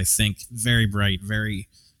helmets, I think. Very bright, very,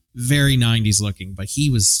 very 90s looking. But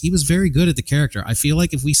he was very good at the character. I feel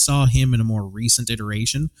like if we saw him in a more recent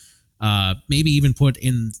iteration, maybe even put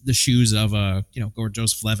in the shoes of Gord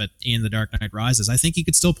Joseph Levitt in The Dark Knight Rises, I think he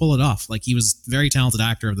could still pull it off. Like, he was a very talented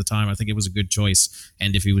actor of the time. I think it was a good choice,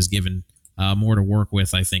 and if he was given more to work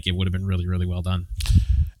with, I think it would have been really, really well done.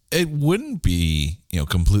 It wouldn't be,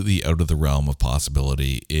 completely out of the realm of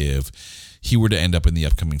possibility if he were to end up in the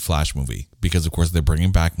upcoming Flash movie, because of course they're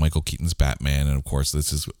bringing back Michael Keaton's Batman, and of course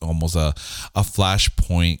this is almost a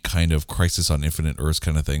Flashpoint kind of Crisis on Infinite Earths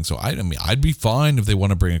kind of thing. So I mean, I'd be fine if they want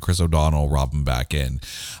to bring a Chris O'Donnell Robin back in.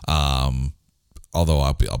 Although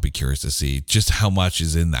I'll be curious to see just how much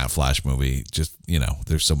is in that Flash movie. Just,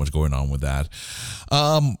 there's so much going on with that.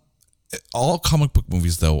 All comic book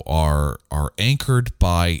movies, though, are anchored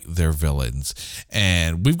by their villains,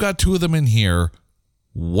 and we've got two of them in here.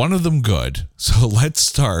 One of them good. So let's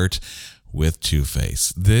start with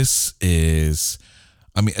Two-Face. This is,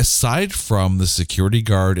 aside from the security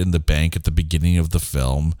guard in the bank at the beginning of the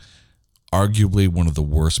film, arguably one of the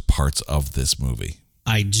worst parts of this movie.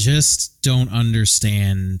 I just don't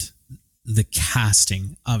understand the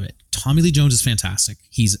casting of it. Tommy Lee Jones is fantastic.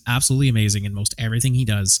 He's absolutely amazing in most everything he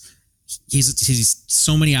does. He's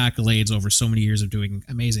so many accolades over so many years of doing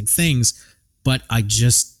amazing things, but I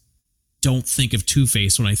just don't think of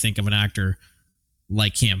Two-Face when I think of an actor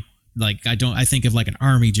like him. Like, I think of like an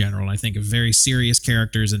army general. I think of very serious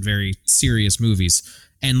characters and very serious movies.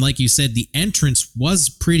 And like you said, the entrance was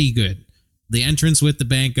pretty good. The entrance with the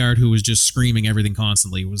bank guard who was just screaming everything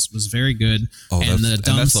constantly was very good. Oh, and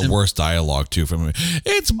that's the worst dialogue too from him.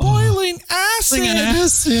 It's boiling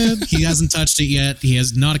acid. He hasn't touched it yet. He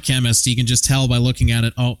is not a chemist. He can just tell by looking at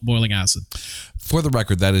it. Oh, boiling acid. For the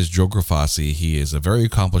record, that is Joe Grafasi. He is a very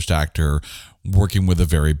accomplished actor. working with a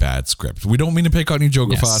very bad script. We don't mean to pick on you, Joe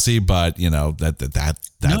Yes. Grafasi, but you know that Not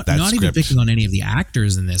script. even picking on any of the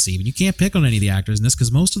actors in this. Even you can't pick on any of the actors in this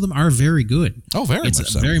because most of them are very good. Oh, very It's much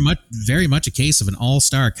so. very much a case of an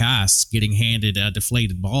all-star cast getting handed a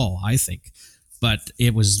deflated ball, I think. But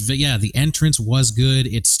it was, the entrance was good.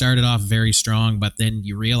 It started off very strong, but then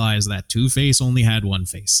you realize that Two-Face only had one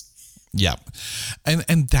face. Yeah.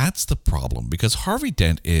 And that's the problem, because Harvey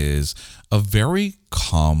Dent is a very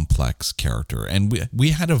complex character. And we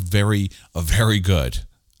had a very good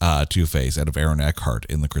Two-Face out of Aaron Eckhart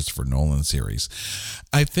in the Christopher Nolan series.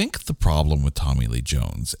 I think the problem with Tommy Lee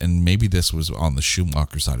Jones, and maybe this was on the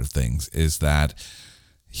Schumacher side of things, is that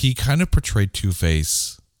he kind of portrayed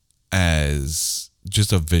Two-Face as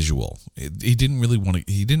just a visual. He didn't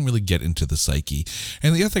really get into the psyche.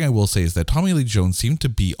 And the other thing I will say is that Tommy Lee Jones seemed to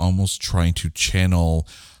be almost trying to channel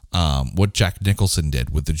what Jack Nicholson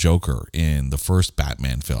did with the Joker in the first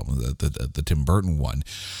Batman film, the Tim Burton one.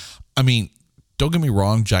 I mean, don't get me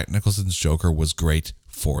wrong, Jack Nicholson's Joker was great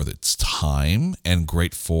for its time and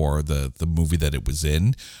great for the movie that it was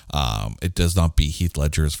in. It does not beat Heath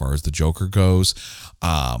Ledger as far as the Joker goes.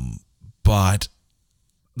 But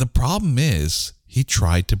the problem is he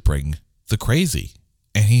tried to bring the crazy,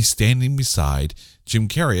 and he's standing beside Jim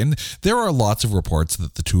Carrey. And there are lots of reports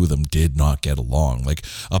that the two of them did not get along. Like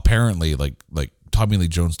apparently, like Tommy Lee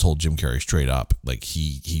Jones told Jim Carrey straight up, like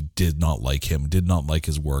he did not like him, did not like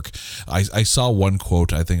his work. I saw one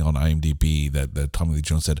quote, I think on IMDb, that Tommy Lee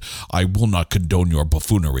Jones said, "I will not condone your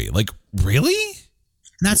buffoonery." Like, really?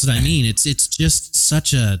 That's what I mean. It's just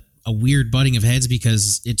such a weird butting of heads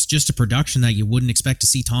because it's just a production that you wouldn't expect to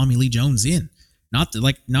see Tommy Lee Jones in. Not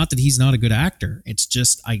that he's not a good actor. It's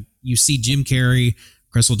just you see Jim Carrey,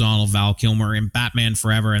 Chris O'Donnell, Val Kilmer in Batman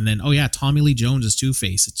Forever, and then Tommy Lee Jones is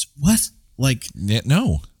Two-Face. It's what? Like, yeah,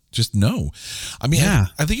 no. Just no. I mean, Yeah.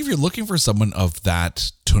 I think if you're looking for someone of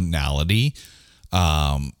that tonality,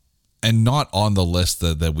 and not on the list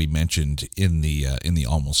that we mentioned in the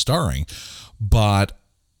Almost Starring, but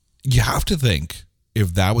you have to think,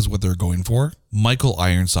 if that was what they're going for, Michael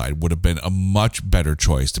Ironside would have been a much better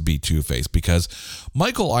choice to be Two-Face, because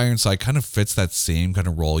Michael Ironside kind of fits that same kind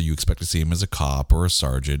of role you expect to see him as a cop or a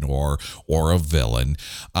sergeant or a villain.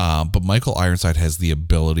 But Michael Ironside has the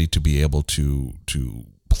ability to be able to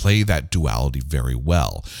play that duality very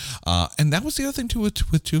well. And that was the other thing too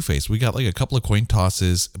with Two-Face. We got like a couple of coin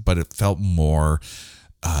tosses, but it felt more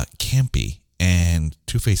campy. And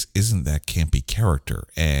Two-Face isn't that campy character,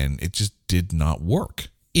 and it just did not work.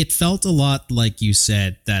 it felt a lot like you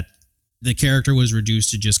said, that the character was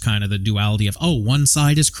reduced to just kind of the duality of, oh, one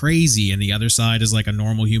side is crazy and the other side is like a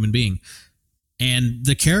normal human being. And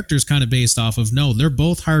the character's kind of based off of, no, they're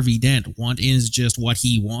both Harvey Dent. One is just what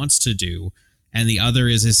he wants to do, and the other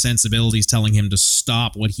is his sensibilities telling him to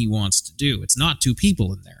stop what he wants to do. It's not two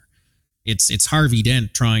people in there. It's Harvey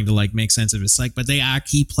Dent trying to like make sense of his psyche, but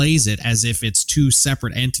he plays it as if it's two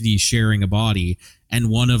separate entities sharing a body, and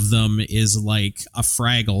one of them is like a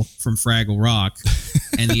Fraggle from Fraggle Rock,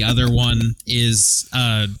 and the other one is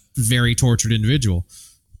a very tortured individual.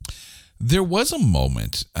 There was a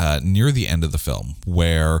moment near the end of the film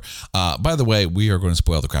where, by the way, we are going to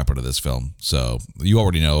spoil the crap out of this film. So you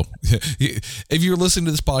already know. If you're listening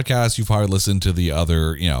to this podcast, you've probably listened to the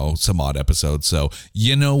other, some odd episodes. So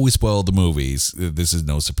we spoiled the movies. This is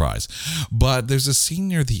no surprise. But there's a scene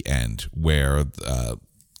near the end where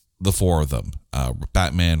the four of them,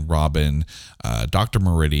 Batman, Robin, Dr.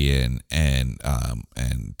 Meridian, and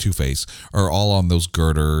Two-Face, are all on those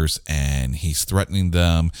girders, and he's threatening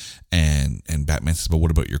them, and Batman says, but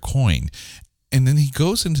what about your coin? And then he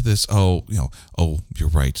goes into this, oh, you're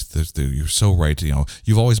right. You're so right.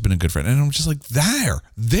 You've always been a good friend. And I'm just like,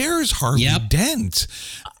 there's Harvey Dent.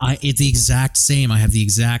 It's the exact same. I have the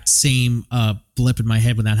exact same blip in my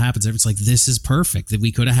head when that happens. It's like, this is perfect. That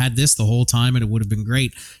we could have had this the whole time and it would have been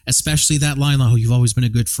great. Especially that line, oh, you've always been a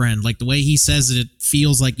good friend. Like the way he says it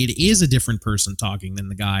feels like it is a different person talking than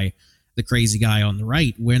the crazy guy on the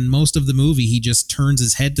right, when most of the movie he just turns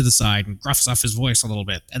his head to the side and gruffs off his voice a little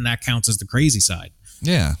bit, and that counts as the crazy side.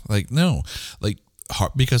 Yeah,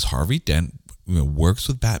 because Harvey Dent works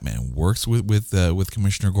with Batman, works with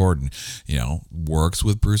Commissioner Gordon, works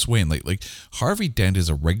with Bruce Wayne. Like Harvey Dent is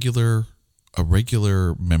a regular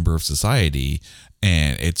member of society,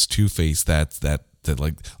 and it's Two-Face that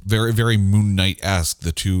like very, very Moon Knight-esque.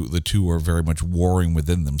 The two are very much warring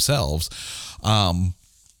within themselves.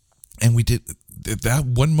 And we did that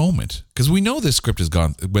one moment, because we know this script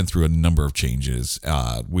went through a number of changes.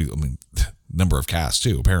 Number of casts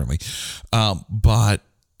too, apparently. But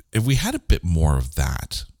if we had a bit more of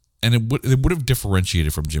that, and it would have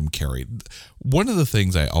differentiated from Jim Carrey. One of the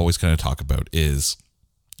things I always kind of talk about is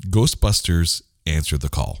Ghostbusters Answer the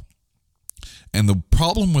Call. And the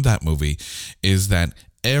problem with that movie is that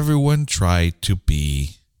everyone tried to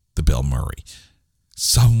be the Bill Murray.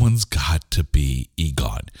 Someone's got to be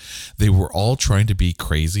Egon. They were all trying to be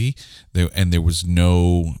crazy, and there was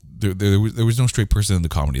no straight person in the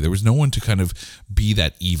comedy. There was no one to kind of be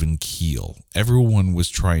that even keel. Everyone was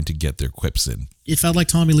trying to get their quips in. It felt like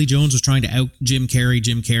Tommy Lee Jones was trying to out Jim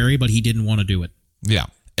Carrey, but he didn't want to do it. Yeah.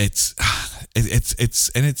 It's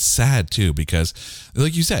sad too, because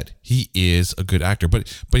like you said, he is a good actor, but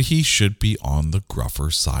he should be on the gruffer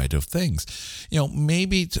side of things.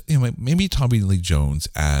 Maybe Tommy Lee Jones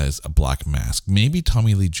as a Black Mask, maybe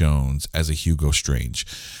Tommy Lee Jones as a Hugo Strange,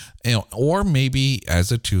 or maybe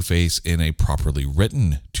as a Two-Face in a properly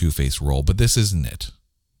written Two-Face role. But this isn't it.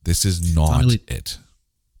 This is not it.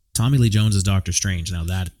 Tommy Lee Jones is Doctor Strange. Now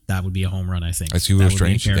that would be a home run, I think. As Hugo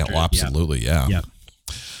Strange, yeah, well, absolutely, yeah.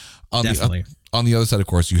 Definitely. On the other side, of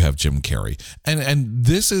course, you have Jim Carrey. And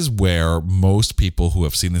this is where most people who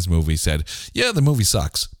have seen this movie said, yeah, the movie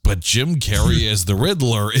sucks, but Jim Carrey as the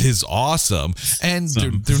Riddler is awesome. And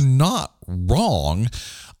they're not wrong.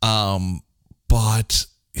 But,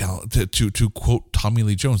 to quote Tommy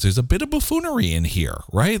Lee Jones, there's a bit of buffoonery in here,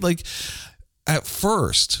 right? Like, at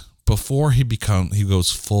first, before he goes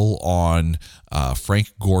full on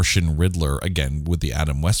Frank Gorshin Riddler, again with the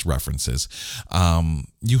Adam West references,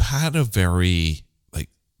 you had a very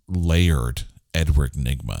layered Edward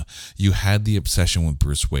Nygma. You had the obsession with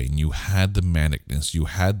Bruce Wayne. You had the manicness. You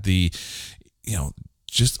had the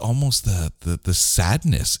just almost the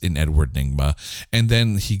sadness in Edward Nygma, and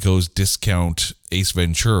then he goes discount Ace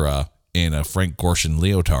Ventura in a Frank Gorshin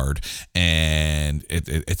leotard, and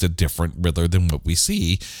it's a different Riddler than what we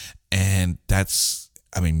see. And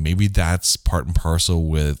maybe that's part and parcel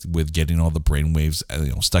with getting all the brainwaves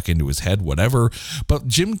stuck into his head, whatever. But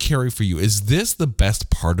Jim Carrey, for you, is this the best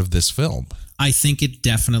part of this film? I think it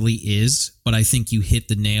definitely is, but I think you hit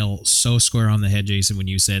the nail so square on the head, Jason, when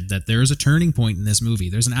you said that there is a turning point in this movie.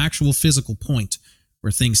 There's an actual physical point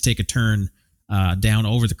where things take a turn down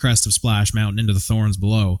over the crest of Splash Mountain into the thorns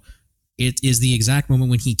below. It is the exact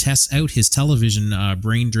moment when he tests out his television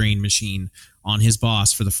brain drain machine on his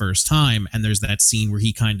boss for the first time, and there's that scene where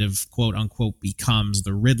he kind of, quote unquote, becomes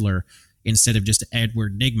the Riddler instead of just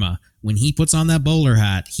Edward Nygma. When he puts on that bowler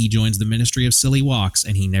hat, he joins the Ministry of Silly Walks,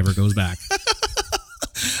 and he never goes back.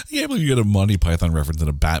 I can't believe you get a Monty Python reference in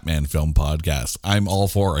a Batman film podcast. I'm all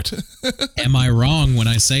for it. Am I wrong when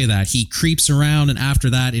I say that? He creeps around, and after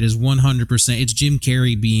that, it is 100%. It's Jim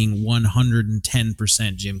Carrey being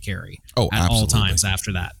 110% Jim Carrey at all times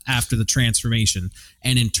after that, after the transformation.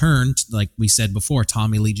 And in turn, like we said before,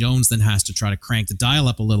 Tommy Lee Jones then has to try to crank the dial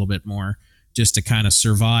up a little bit more just to kind of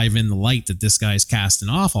survive in the light that this guy's casting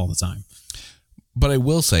off all the time. But I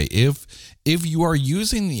will say, if you are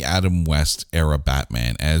using the Adam West era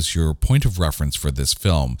Batman as your point of reference for this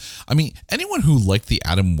film, anyone who liked the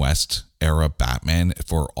Adam West era Batman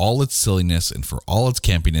for all its silliness and for all its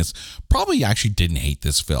campiness probably actually didn't hate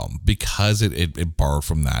this film because it borrowed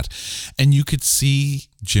from that. And you could see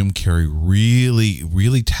Jim Carrey really,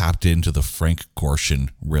 really tapped into the Frank Gorshin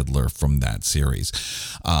Riddler from that series.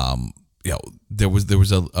 There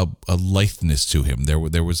was a litheness to him.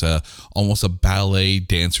 There was almost a ballet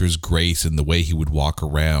dancer's grace in the way he would walk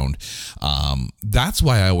around. That's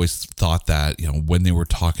why I always thought that when they were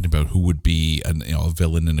talking about who would be a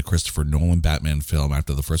villain in a Christopher Nolan Batman film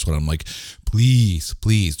after the first one, I'm like, please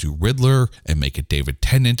do Riddler and make it David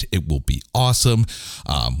Tennant. It will be awesome.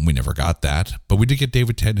 We never got that, but we did get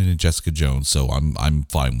David Tennant and Jessica Jones, so I'm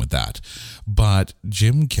fine with that. But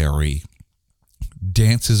Jim Carrey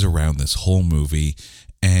dances around this whole movie,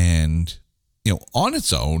 and on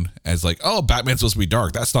its own as Batman's supposed to be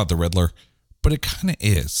dark, that's not the Riddler, but it kind of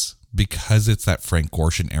is because it's that Frank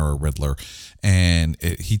Gorshin era Riddler, and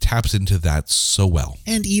he taps into that so well.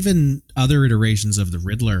 And even other iterations of the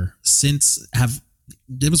Riddler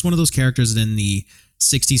it was one of those characters that in the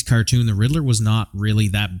 60s cartoon, the Riddler was not really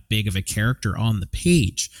that big of a character on the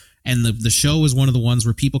page, and the show was one of the ones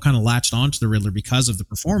where people kind of latched onto the Riddler because of the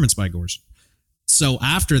performance by Gorshin. So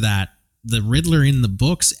after that, the Riddler in the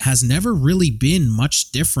books has never really been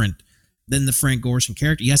much different than the Frank Gorshin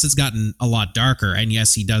character. Yes, it's gotten a lot darker, and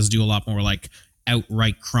yes, he does do a lot more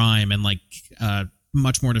outright crime and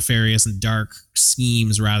much more nefarious and dark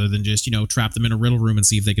schemes rather than just, trap them in a riddle room and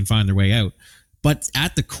see if they can find their way out. But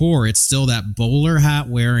at the core, it's still that bowler hat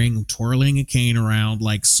wearing, twirling a cane around,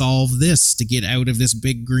 solve this to get out of this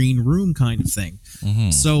big green room kind of thing. Mm-hmm.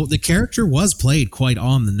 So the character was played quite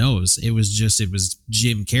on the nose. It was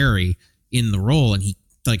Jim Carrey in the role, and he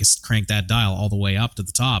cranked that dial all the way up to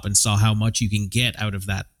the top and saw how much you can get out of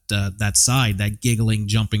that side, that giggling,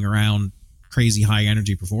 jumping around, crazy high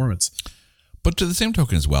energy performance. But to the same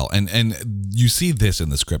token as well, and you see this in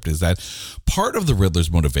the script, is that part of the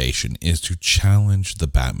Riddler's motivation is to challenge the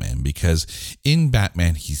Batman, because in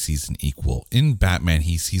Batman he sees an equal. In Batman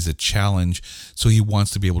he sees a challenge, so he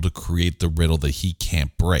wants to be able to create the riddle that he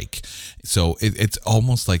can't break. So it's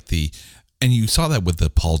almost like and you saw that with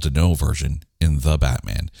the Paul Dano version in The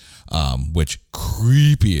Batman, which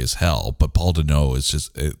creepy as hell, but Paul Dano is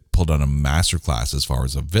just pulled on a masterclass as far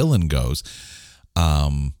as a villain goes.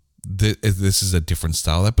 This is a different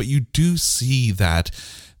style, but you do see that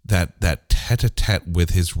tete-a-tete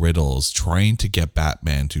with his riddles, trying to get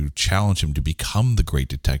Batman to challenge him to become the great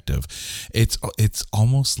detective. It's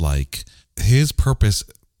almost like his purpose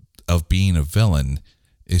of being a villain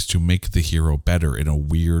is to make the hero better in a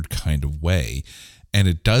weird kind of way, and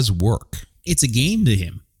it does work. It's a game to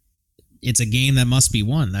him. It's a game that must be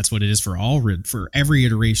won. That's what it is for every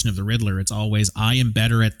iteration of the Riddler. It's always, I am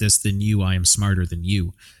better at this than you. I am smarter than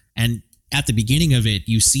you. And at the beginning of it,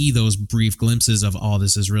 you see those brief glimpses of, oh,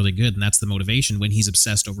 this is really good. And that's the motivation when he's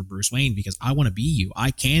obsessed over Bruce Wayne, because I want to be you.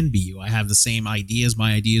 I can be you. I have the same ideas.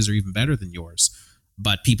 My ideas are even better than yours.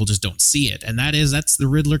 But people just don't see it. And that's the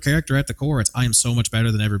Riddler character at the core. It's, I am so much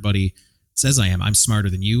better than everybody says I am. I'm smarter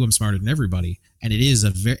than you. I'm smarter than everybody. And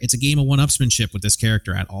it's a game of one-upsmanship with this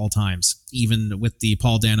character at all times, even with the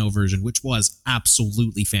Paul Dano version, which was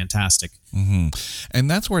absolutely fantastic. Mm-hmm. And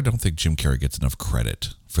that's where I don't think Jim Carrey gets enough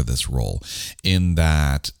credit for this role, in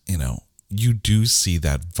that, you do see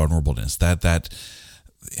that vulnerableness, that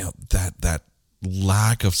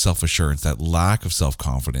lack of self-assurance, that lack of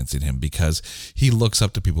self-confidence in him, because he looks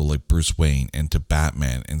up to people like Bruce Wayne and to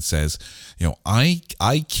Batman and says,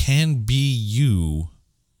 I can be you,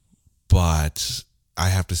 but I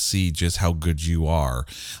have to see just how good you are,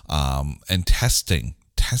 and testing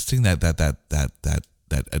that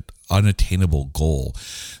unattainable goal.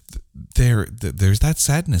 There's that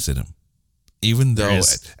sadness in him, even though,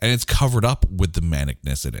 and it's covered up with the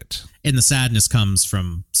manicness in it. And the sadness comes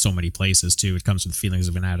from so many places too. It comes from the feelings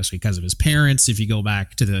of inadequacy because of his parents. If you go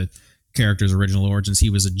back to the character's original origins, he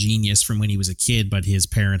was a genius from when he was a kid, but his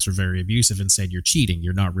parents were very abusive and said, you're cheating.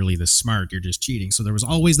 You're not really this smart. You're just cheating. So there was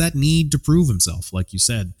always that need to prove himself. Like you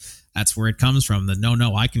said, that's where it comes from. The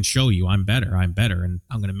no, I can show you I'm better. And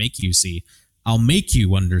I'm going to make you see. I'll make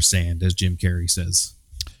you understand, as Jim Carrey says.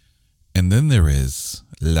 And then there is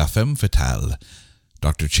La Femme Fatale,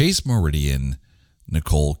 Dr. Chase Meridian,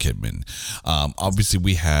 Nicole Kidman. Obviously,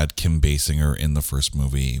 we had Kim Basinger in the first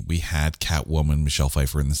movie. We had Catwoman, Michelle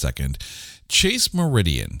Pfeiffer in the second. Chase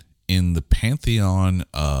Meridian in the pantheon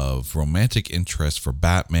of romantic interest for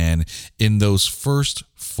Batman in those first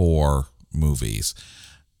 4 movies.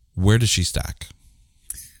 Where does she stack?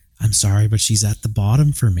 I'm sorry, but she's at the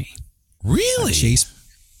bottom for me. Really?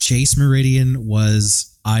 Chase Meridian was...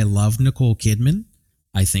 I love Nicole Kidman.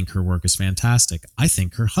 I think her work is fantastic. I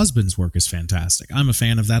think her husband's work is fantastic. I'm a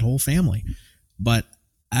fan of that whole family. But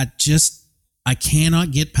I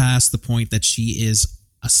cannot get past the point that she is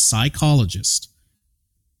a psychologist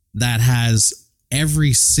that has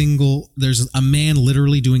there's a man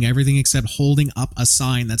literally doing everything except holding up a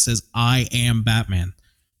sign that says, I am Batman.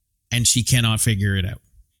 And she cannot figure it out.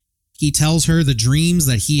 He tells her the dreams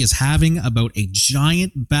that he is having about a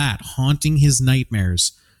giant bat haunting his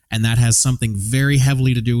nightmares, and that has something very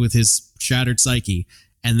heavily to do with his shattered psyche.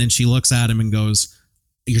 And then she looks at him and goes,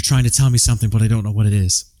 you're trying to tell me something, but I don't know what it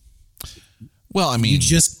is. Well, I mean... You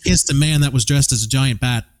just kissed a man that was dressed as a giant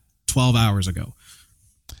bat 12 hours ago.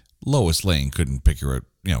 Lois Lane couldn't figure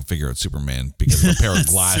out Superman because of a pair of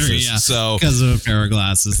glasses. True, yeah. So because of a pair of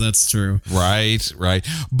glasses, that's true. Right.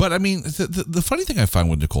 But I mean, the funny thing I find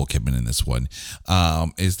with Nicole Kidman in this one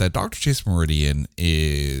is that Dr. Chase Meridian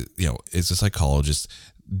is a psychologist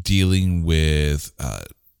dealing with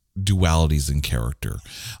dualities in character.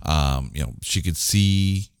 She could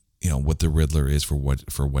see what the Riddler is for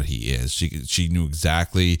what he is. She knew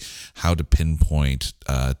exactly how to pinpoint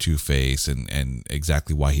Two-Face and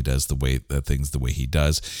exactly why he does the way he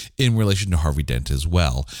does in relation to Harvey Dent as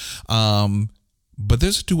well. But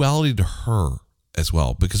there's a duality to her as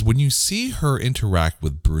well, because when you see her interact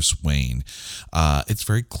with Bruce Wayne, it's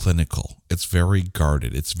very clinical. It's very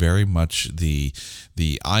guarded. It's very much the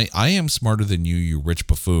I am smarter than you, you rich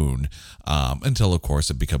buffoon, until of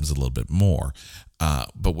course it becomes a little bit more.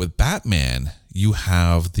 But with Batman, you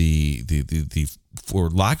have the for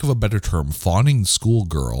lack of a better term, fawning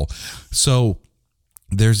schoolgirl. So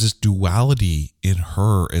there's this duality in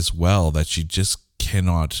her as well, that she just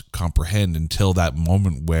cannot comprehend until that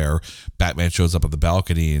moment where Batman shows up at the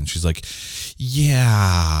balcony and she's like,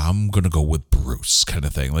 yeah, I'm going to go with Bruce kind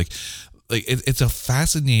of thing. Like it's a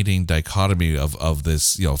fascinating dichotomy of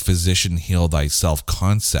this, physician heal thyself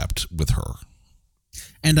concept with her.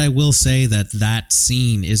 And I will say that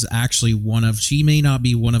scene is actually she may not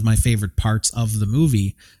be one of my favorite parts of the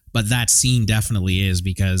movie, but that scene definitely is,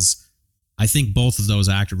 because I think both of those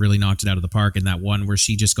actors really knocked it out of the park. In that one where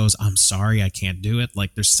she just goes, I'm sorry, I can't do it.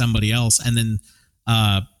 Like there's somebody else. And then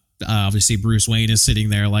obviously Bruce Wayne is sitting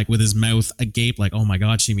there like with his mouth agape, like, oh my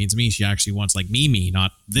God, she means me. She actually wants like me,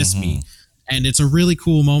 not this me. And it's a really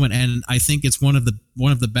cool moment. And I think it's one of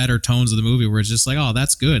the better tones of the movie where it's just like, oh,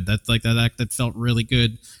 that's good. That felt really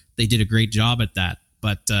good. They did a great job at that.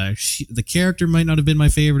 But the character might not have been my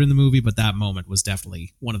favorite in the movie, but that moment was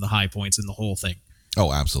definitely one of the high points in the whole thing.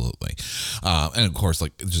 Oh, absolutely. And of course,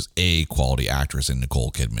 like just a quality actress in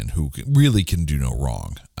Nicole Kidman who really can do no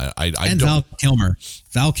wrong. Val Kilmer.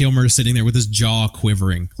 Val Kilmer is sitting there with his jaw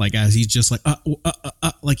quivering, like as he's just like,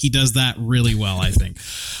 like he does that really well, I think.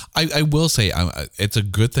 I will say it's a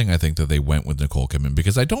good thing, I think, that they went with Nicole Kidman,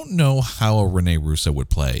 because I don't know how a Renee Russo would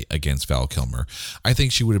play against Val Kilmer. I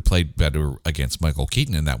think she would have played better against Michael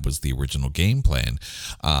Keaton, and that was the original game plan.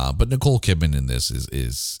 But Nicole Kidman in this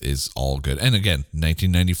is all good. And again,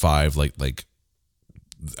 1995,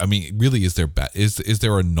 I mean, really, is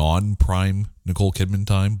there a non-prime Nicole Kidman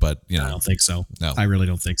time? But I don't think so. No, I really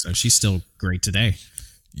don't think so. She's still great today.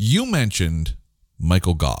 You mentioned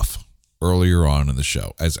Michael Goff earlier on in the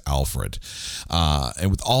show as Alfred,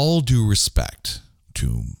 and with all due respect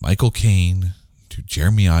to Michael Caine, to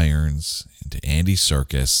Jeremy Irons, and to Andy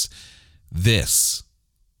Serkis, this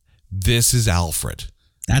is Alfred.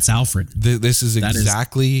 That's Alfred. This is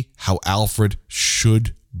exactly how Alfred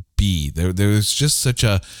should be. There's just such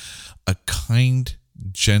a kind,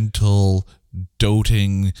 gentle,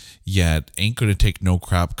 doting, yet ain't gonna take no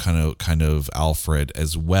crap kind of Alfred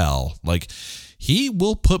as well. Like, he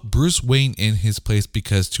will put Bruce Wayne in his place,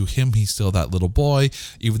 because to him he's still that little boy,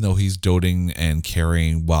 even though he's doting and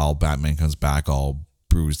caring while Batman comes back all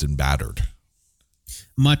bruised and battered.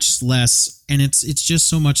 Much less, and it's just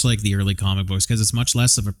so much like the early comic books, because it's much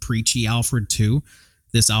less of a preachy Alfred too.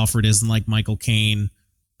 This Alfred isn't like Michael Caine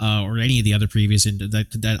or any of the other previous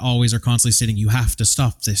that always are constantly saying, you have to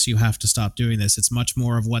stop this, you have to stop doing this. It's much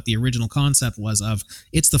more of what the original concept was of,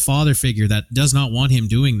 it's the father figure that does not want him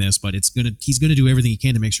doing this, but he's gonna do everything he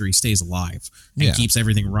can to make sure he stays alive and keeps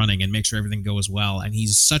everything running and make sure everything goes well. And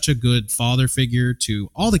he's such a good father figure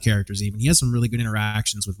to all the characters. Even he has some really good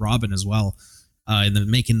interactions with Robin as well, in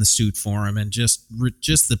making the suit for him, and just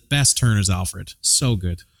the best turn as Alfred. So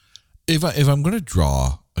good. If I'm going to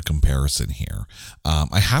draw a comparison here,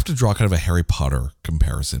 I have to draw kind of a Harry Potter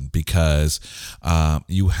comparison, because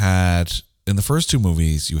you had, in the first two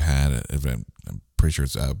movies, you had, I'm pretty sure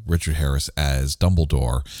it's Richard Harris as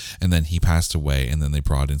Dumbledore, and then he passed away, and then they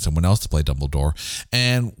brought in someone else to play Dumbledore.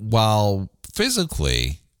 And while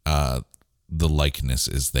physically the likeness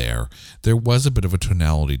is there was a bit of a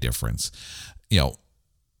tonality difference.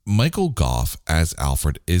 Michael Goff as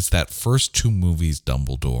Alfred is that first two movies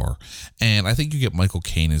Dumbledore, and I think you get Michael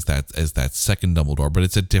Caine as that second Dumbledore, but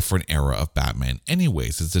it's a different era of Batman.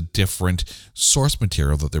 Anyways, it's a different source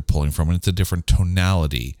material that they're pulling from, and it's a different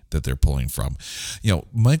tonality that they're pulling from.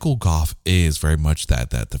 Michael Goff is very much that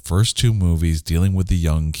the first two movies dealing with the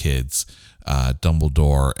young kids,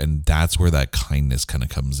 Dumbledore, and that's where that kindness kind of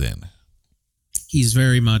comes in. He's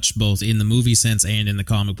very much both in the movie sense and in the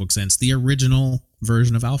comic book sense, the original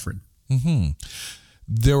version of Alfred. Mm-hmm.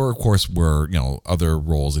 There were, of course, other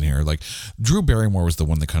roles in here. Like Drew Barrymore was the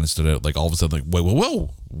one that kind of stood out. Like all of a sudden, like, whoa,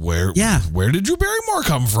 where did Drew Barrymore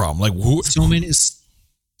come from? Like, who?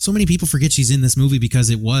 So many people forget she's in this movie because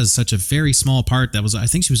it was such a very small part. I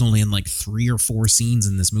think she was only in like 3 or 4 scenes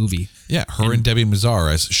in this movie. Yeah, and Debbie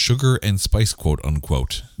Mazar as sugar and spice, quote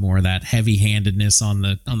unquote. More of that heavy-handedness on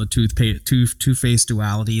the Two-Face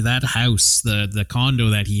duality. That house, the condo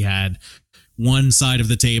that he had, one side of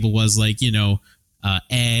the table was like,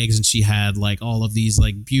 eggs, and she had like all of these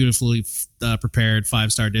like beautifully prepared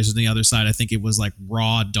 5-star dishes. And the other side, I think it was like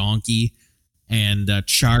raw donkey and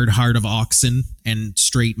charred heart of oxen and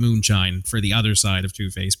straight moonshine for the other side of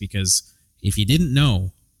Two-Face, because if you didn't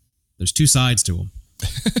know, there's 2 sides to him.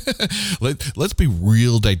 Let's be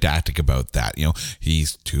real didactic about that.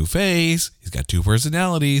 He's Two-Face. He's got 2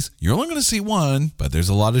 personalities. You're only going to see one, but there's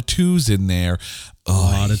a lot of 2s in there. A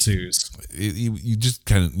lot of twos. You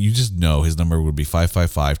just know his number would be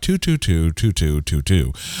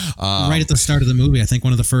 555-222-2222. Right at the start of the movie, I think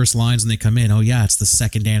one of the first lines when they come in, oh yeah, it's the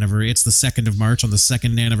 2nd of March on the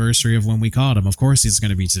 2nd anniversary of when we caught him. Of course it's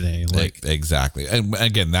going to be today. Like exactly. And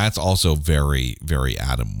again, that's also very, very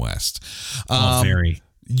Adam West. Very.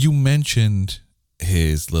 You mentioned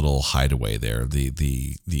his little hideaway there,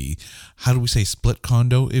 the how do we say, split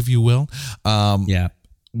condo, if you will. Yeah.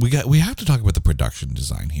 We have to talk about the production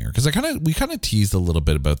design here, because we kind of teased a little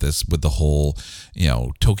bit about this with the whole,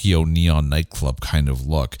 Tokyo neon nightclub kind of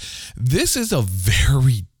look. This is a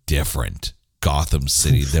very different Gotham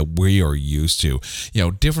City that we are used to,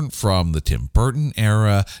 different from the Tim Burton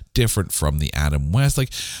era, different from the Adam West.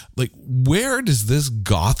 Like where does this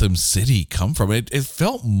Gotham City come from? It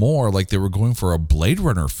felt more like they were going for a Blade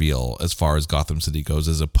Runner feel as far as Gotham City goes,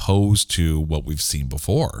 as opposed to what we've seen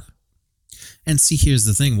before. And see, here's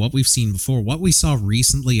the thing. What we've seen before, what we saw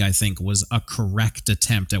recently, I think, was a correct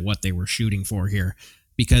attempt at what they were shooting for here.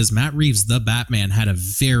 Because Matt Reeves' The Batman had a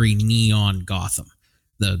very neon Gotham.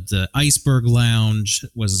 The Iceberg Lounge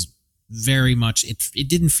was very much, it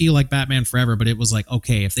didn't feel like Batman Forever, but it was like,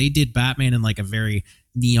 okay, if they did Batman in like a very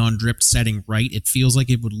neon dripped setting right, it feels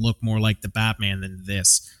like it would look more like the Batman than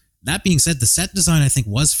this. That being said, the set design, I think,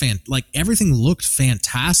 was everything looked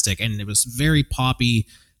fantastic, and it was very poppy,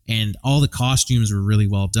 and all the costumes were really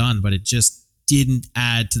well done, but it just didn't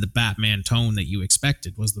add to the Batman tone that you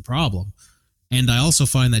expected was the problem. And I also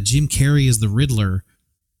find that Jim Carrey as the Riddler,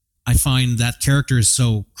 I find that character is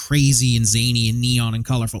so crazy and zany and neon and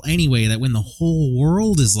colorful anyway, that when the whole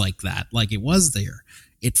world is like that, like it was there,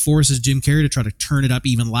 it forces Jim Carrey to try to turn it up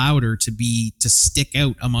even louder to stick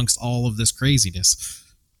out amongst all of this craziness.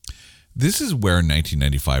 This is where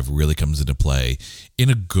 1995 really comes into play in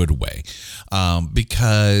a good way,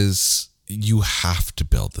 because you have to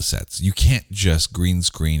build the sets. You can't just green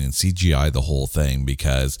screen and CGI the whole thing,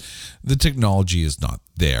 because the technology is not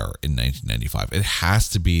there in 1995. It has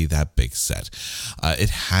to be that big set. It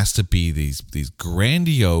has to be these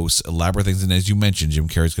grandiose, elaborate things. And as you mentioned, Jim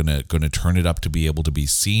Carrey's going to turn it up to be able to be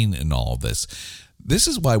seen in all of this. This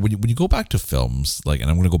is why when you go back to films, and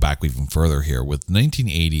I'm going to go back even further here with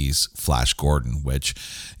 1980s Flash Gordon, which,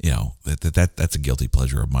 that's a guilty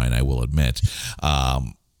pleasure of mine, I will admit.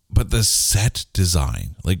 But the set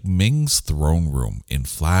design, like Ming's throne room in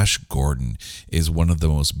Flash Gordon, is one of the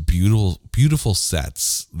most beautiful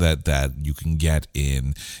sets that you can get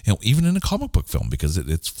in, even in a comic book film, because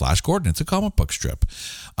it's Flash Gordon. It's a comic book strip.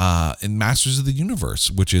 In Masters of the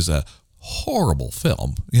Universe, which is a horrible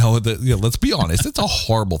film. Let's be honest, it's a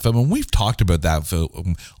horrible film, and we've talked about that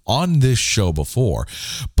film on this show before.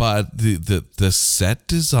 But the set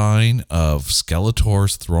design of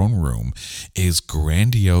Skeletor's throne room is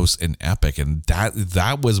grandiose and epic, and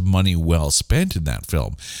that was money well spent in that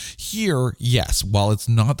film. Here, yes, while it's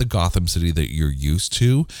not the Gotham City that you're used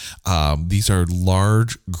to, these are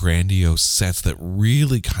large, grandiose sets that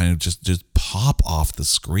really kind of just pop off the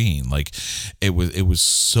screen. Like it was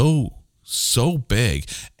so big,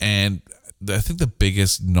 and I think the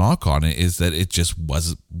biggest knock on it is that it just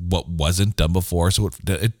wasn't done before, so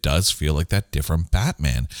it does feel like that different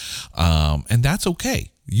Batman, and that's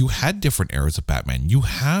okay. You had different eras of Batman. You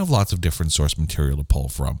have lots of different source material to pull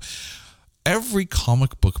from. Every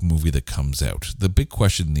comic book movie that comes out, the big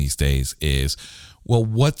question these days is, well,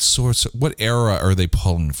 what era are they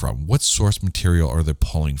pulling from? What source material are they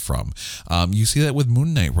pulling from? You see that with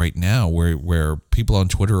Moon Knight right now, where people on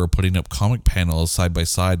Twitter are putting up comic panels side by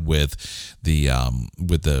side with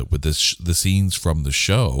the scenes from the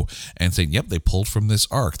show and saying, "Yep, they pulled from this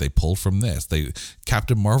arc. They pulled from this.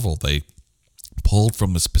 Captain Marvel, they pulled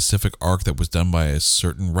from a specific arc that was done by a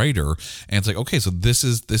certain writer." And it's like, okay, so this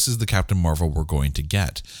is the Captain Marvel we're going to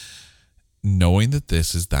get. Knowing that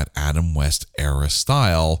this is that Adam West era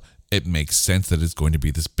style, it makes sense that it's going to be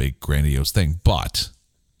this big grandiose thing. But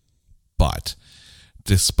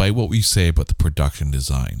despite what we say about the production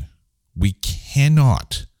design, we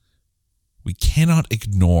cannot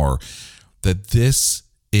ignore that this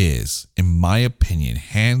is, in my opinion,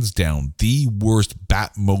 hands down the worst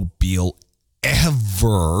Batmobile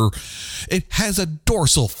ever. It has a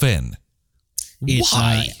dorsal fin.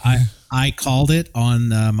 Why? I called it on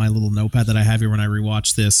my little notepad that I have here when I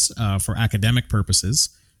rewatched this for academic purposes.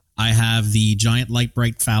 I have the giant light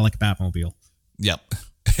bright phallic Batmobile. Yep.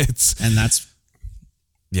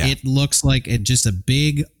 It looks like just a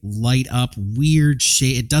big light up weird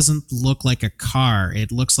shape. It doesn't look like a car.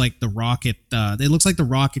 It looks like the rocket. It looks like the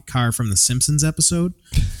rocket car from the Simpsons episode.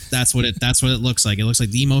 That's what it looks like. It looks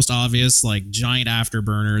like the most obvious, like, giant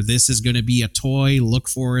afterburner. This is going to be a toy. Look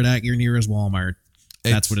for it at your nearest Walmart.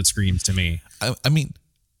 That's what it screams to me. I mean,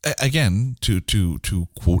 again, to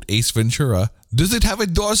quote Ace Ventura, does it have a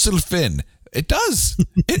dorsal fin? It does.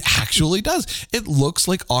 It actually does. It looks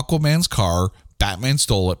like Aquaman's car. Batman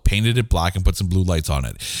stole it, painted it black, and put some blue lights on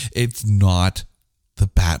it. It's not the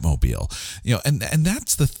Batmobile. You know, and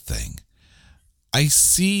that's the thing. I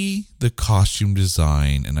see the costume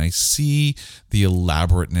design and I see the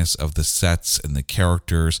elaborateness of the sets and the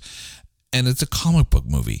characters, and it's a comic book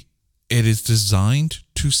movie. It is designed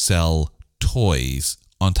to sell toys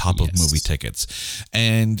on top of movie tickets.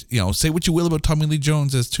 And, you know, say what you will about Tommy Lee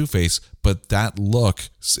Jones as Two-Face, but that look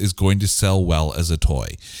is going to sell well as a toy.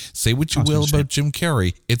 Say what you will about Jim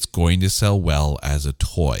Carrey, it's going to sell well as a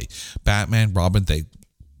toy. Batman, Robin,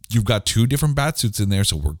 you've got two different Batsuits in there,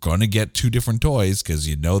 so we're going to get two different toys because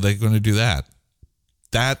you know they're going to do that.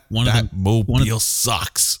 That mobile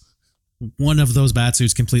sucks. One of those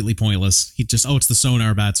Batsuits completely pointless. It's the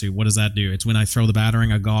sonar Batsuit. What does that do? It's when I throw the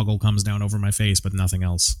battering, a goggle comes down over my face, but nothing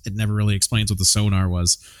else. It never really explains what the sonar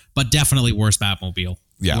was. But definitely worst Batmobile.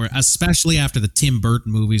 Yeah. Especially after the Tim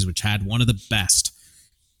Burton movies, which had one of the best.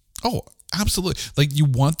 Oh, absolutely. Like, you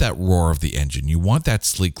want that roar of the engine. You want that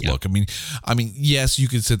sleek look. I mean, yes, you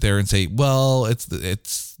could sit there and say, well,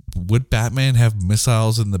 would Batman have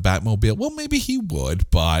missiles in the Batmobile? Well, maybe he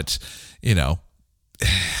would, but, you know.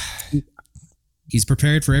 He's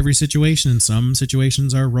prepared for every situation, and some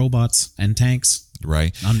situations are robots and tanks.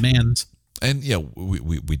 Right. Unmanned. And, yeah,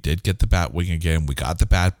 we did get the Batwing again. We got the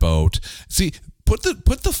Batboat. See, put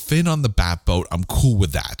the fin on the Batboat. I'm cool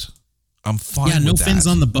with that. I'm fine with that. Yeah, no fins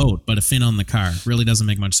on the boat, but a fin on the car. Really doesn't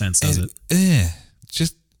make much sense, does it?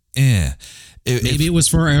 Maybe it was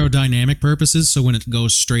for aerodynamic purposes, so when it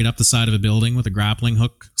goes straight up the side of a building with a grappling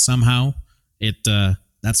hook somehow,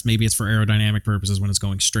 maybe it's for aerodynamic purposes when it's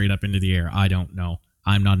going straight up into the air. I don't know.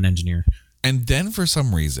 I'm not an engineer. And then for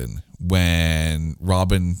some reason, when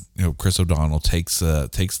Robin, Chris O'Donnell takes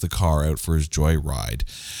the car out for his joyride,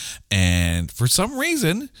 and for some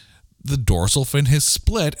reason, the dorsal fin has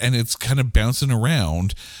split and it's kind of bouncing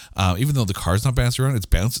around. Even though the car's not bouncing around, it's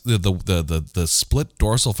the split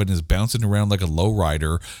dorsal fin is bouncing around like a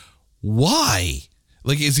lowrider. Why?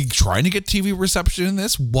 Like, is he trying to get TV reception in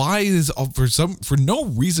this? Why is for no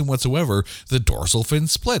reason whatsoever the dorsal fin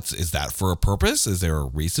splits? Is that for a purpose? Is there a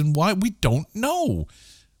reason why? We don't know.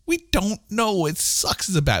 It sucks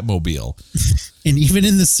as a Batmobile. And even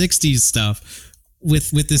in the 60s stuff,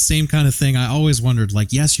 with this same kind of thing, I always wondered,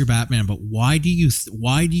 like, yes, you're Batman, but why do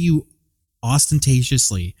you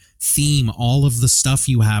ostentatiously theme all of the stuff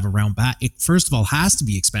you have around It, first of all, has to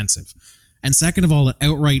be expensive. And second of all, it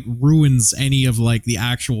outright ruins any of, like, the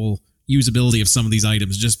actual usability of some of these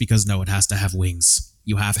items just because, no, it has to have wings.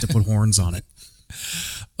 You have to put horns on it.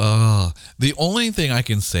 The only thing I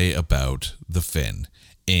can say about the fin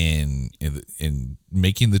in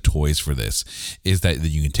making the toys for this is that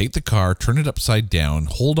you can take the car, turn it upside down,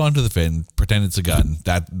 hold on to the fin, pretend it's a gun.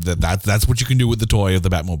 That's what you can do with the toy of the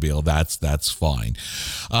Batmobile. That's fine.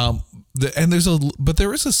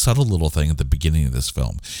 There is a subtle little thing at the beginning of this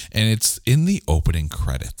film, and it's in the opening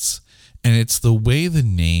credits, and it's the way the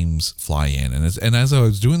names fly in. And as I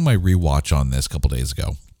was doing my rewatch on this a couple days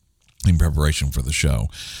ago in preparation for the show,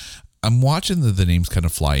 I'm watching the names kind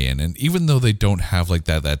of fly in, and even though they don't have like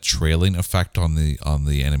that trailing effect on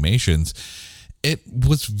the animations, it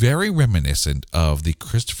was very reminiscent of the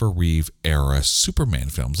Christopher Reeve era Superman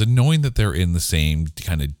films, and knowing that they're in the same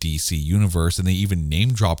kind of DC universe, and they even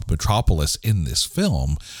name drop Metropolis in this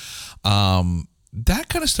film, that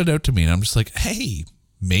kind of stood out to me, and I'm just like, hey,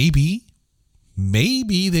 maybe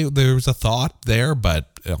there was a thought there, but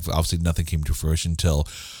obviously nothing came to fruition until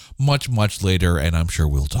much later, and I'm sure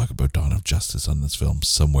we'll talk about Dawn of Justice on this film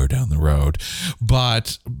somewhere down the road.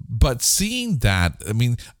 But seeing that, I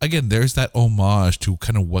mean, again, there's that homage to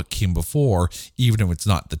kind of what came before, even if it's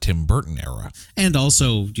not the Tim Burton era. And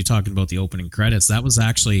also, you're talking about the opening credits. That was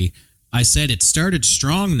actually, I said it started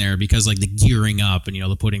strong there because, like, the gearing up and,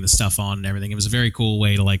 the putting the stuff on and everything. It was a very cool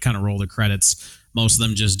way to, like, kind of roll the credits. Most of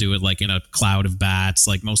them just do it like in a cloud of bats.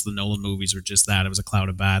 Like most of the Nolan movies were just that. It was a cloud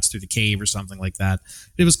of bats through the cave or something like that.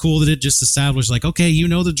 It was cool that it just established like, okay, you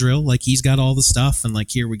know the drill. Like he's got all the stuff and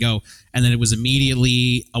like, here we go. And then it was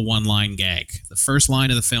immediately a one-line gag. The first line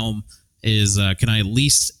of the film is, can I at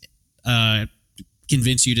least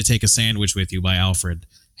convince you to take a sandwich with you by Alfred?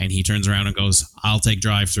 And he turns around and goes, I'll take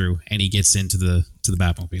drive-through. And he gets into the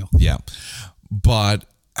Batmobile. Yeah. But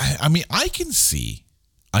I mean, I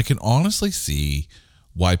can honestly see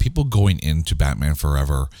why people going into Batman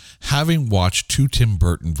Forever, having watched two Tim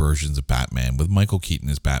Burton versions of Batman with Michael Keaton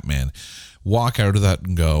as Batman, walk out of that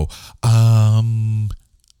and go,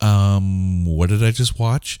 what did I just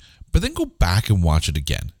watch? but then go back and watch it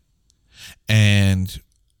again. And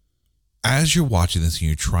as you're watching this and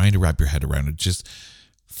you're trying to wrap your head around it, just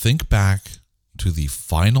think back to the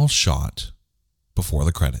final shot before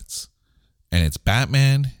the credits. And it's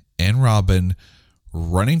Batman and Robin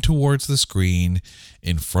running towards the screen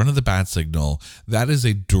in front of the bat signal. That is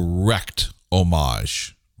a direct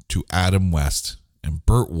homage to Adam West and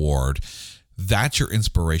Burt Ward. That's your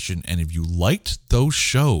inspiration. And if you liked those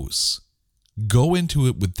shows, go into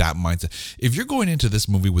it with that mindset. If you're going into this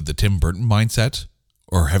movie with the Tim Burton mindset,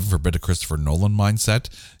 or heaven forbid a Christopher Nolan mindset,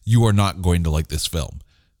 you are not going to like this film.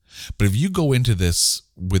 But if you go into this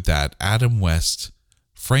with that Adam West,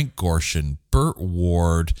 Frank Gorshin, Burt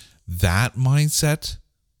Ward, that mindset,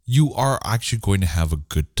 you are actually going to have a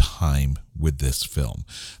good time with this film.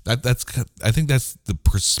 I think that's the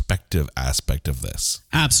perspective aspect of this.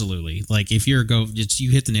 Absolutely. Like if you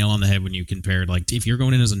hit the nail on the head when you compared, like if you're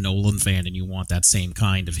going in as a Nolan fan and you want that same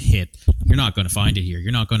kind of hit, you're not going to find it here.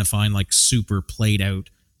 You're not going to find like super played out,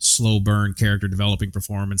 slow burn character developing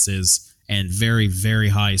performances and very, very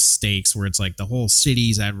high stakes where it's like the whole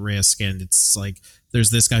city's at risk and it's like there's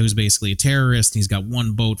this guy who's basically a terrorist and he's got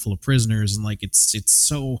one boat full of prisoners and like it's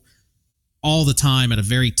so all the time at a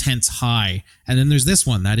very tense high. And then there's this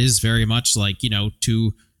one that is very much like,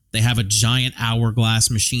 they have a giant hourglass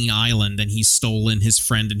machine island and he's stolen his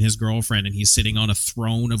friend and his girlfriend and he's sitting on a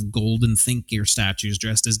throne of golden Think-Gear statues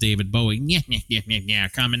dressed as David Bowie. Yeah,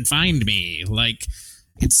 come and find me. Like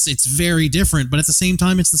it's very different, but at the same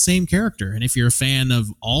time, it's the same character. And if you're a fan of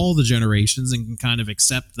all the generations and can kind of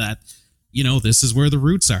accept that, this is where the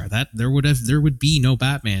roots are, that there would be no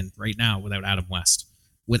Batman right now without Adam West.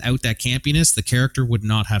 Without that campiness, the character would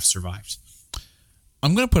not have survived.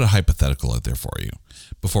 I'm going to put a hypothetical out there for you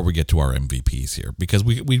before we get to our MVPs here, because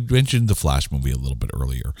we mentioned the Flash movie a little bit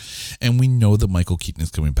earlier, and we know that Michael Keaton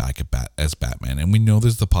is coming back as Batman, and we know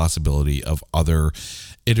there's the possibility of other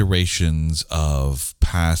iterations of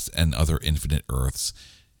past and other Infinite Earths.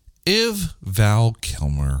 If Val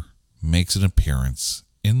Kilmer makes an appearance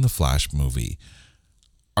in the Flash movie,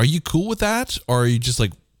 are you cool with that, or are you just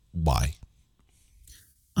like, why?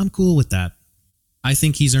 I'm cool with that. I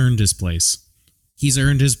think he's earned his place. He's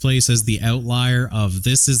earned his place as the outlier of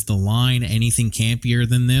this is the line, anything campier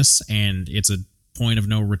than this, and it's a point of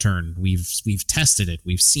no return. We've tested it.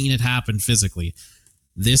 We've seen it happen physically.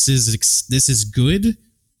 This is good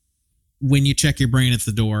when you check your brain at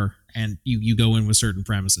the door and you go in with certain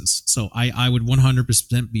premises. So I would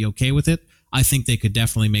 100% be okay with it. I think they could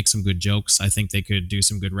definitely make some good jokes. I think they could do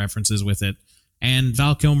some good references with it. And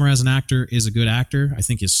Val Kilmer as an actor is a good actor. I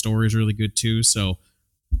think his story is really good too. So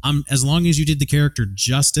as long as you did the character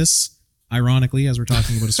justice, ironically, as we're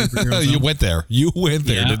talking about a superhero film. You went there. Yeah,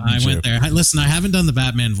 didn't you? I went there. Listen, I haven't done the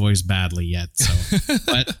Batman voice badly yet. So,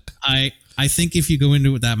 but I think if you go into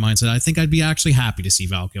it with that mindset, I think I'd be actually happy to see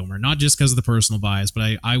Val Kilmer, not just because of the personal bias,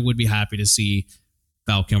 but I would be happy to see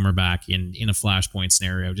Val Kilmer back in a Flashpoint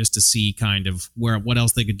scenario, just to see kind of what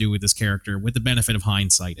else they could do with this character with the benefit of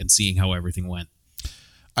hindsight and seeing how everything went.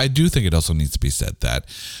 I do think it also needs to be said that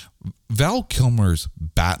Val Kilmer's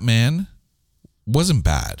Batman wasn't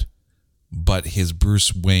bad, but his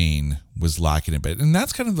Bruce Wayne was lacking a bit. And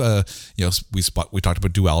that's kind of we talked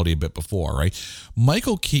about duality a bit before, right?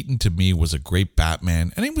 Michael Keaton to me was a great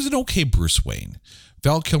Batman and he was an okay Bruce Wayne.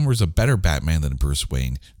 Val Kilmer is a better Batman than Bruce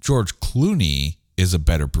Wayne. George Clooney is a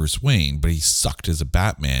better Bruce Wayne, but he sucked as a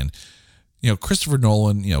Batman. Christopher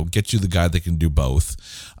Nolan, gets you the guy that can do both.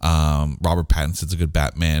 Robert Pattinson's a good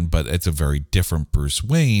Batman, but it's a very different Bruce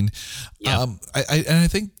Wayne. Yeah. I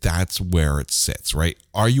think that's where it sits, right?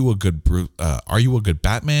 Are you a good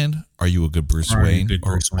Batman? Are you a good Bruce Wayne?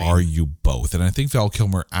 Are you both? And I think Val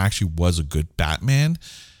Kilmer actually was a good Batman.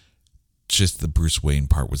 Just the Bruce Wayne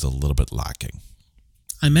part was a little bit lacking.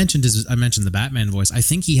 I mentioned the Batman voice. I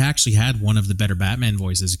think he actually had one of the better Batman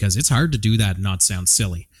voices because it's hard to do that and not sound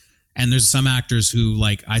silly. And there's some actors who,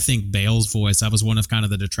 like, I think Bale's voice, that was one of kind of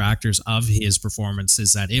the detractors of his performance,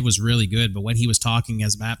 is that it was really good. But when he was talking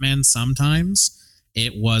as Batman, sometimes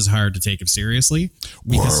it was hard to take him seriously.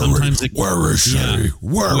 Because where is she?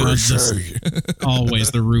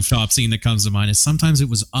 Always the rooftop scene that comes to mind is sometimes it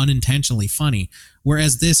was unintentionally funny.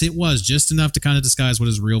 Whereas this, it was just enough to kind of disguise what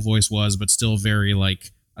his real voice was, but still very,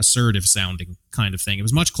 like, assertive sounding kind of thing. It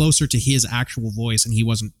was much closer to his actual voice, and he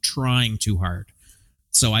wasn't trying too hard.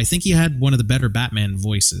 So I think he had one of the better Batman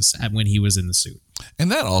voices when he was in the suit.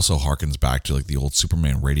 And that also harkens back to like the old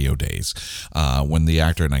Superman radio days, when the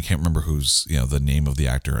actor, and I can't remember who's, the name of the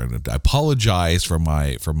actor, and I apologize for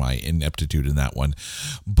my ineptitude in that one,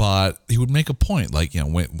 but he would make a point, like,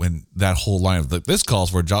 when that whole line of like, this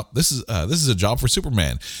calls for a job, this is a job for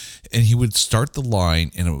Superman, and he would start the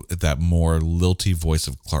line in that more lilty voice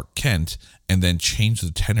of Clark Kent, and then change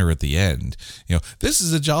the tenor at the end. This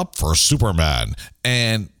is a job for Superman,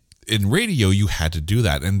 and in radio, you had to do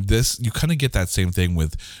that. And this, you kind of get that same thing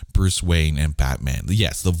with Bruce Wayne and Batman.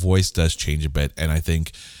 Yes, the voice does change a bit. And I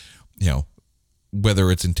think,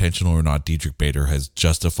 whether it's intentional or not, Diedrich Bader has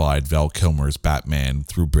justified Val Kilmer's Batman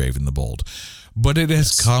through Brave and the Bold. But it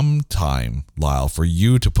has come time, Lyle, for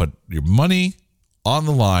you to put your money on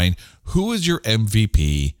the line. Who is your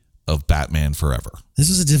MVP of Batman Forever? This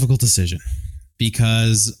was a difficult decision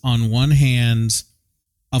because on one hand,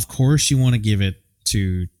 of course, you want to give it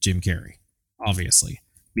to Jim Carrey, obviously,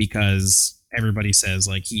 because everybody says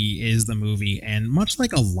like he is the movie, and much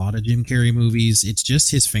like a lot of Jim Carrey movies, it's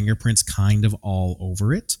just his fingerprints kind of all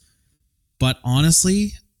over it. But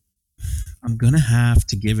honestly, I'm gonna have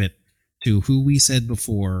to give it to who we said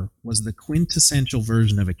before was the quintessential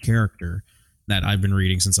version of a character that I've been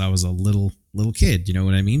reading since I was a little kid, you know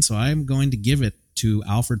what I mean? So I'm going to give it to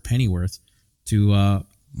Alfred Pennyworth, to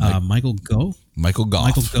Michael Gough. Michael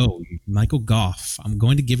Gough. I'm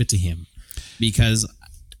going to give it to him because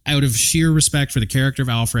out of sheer respect for the character of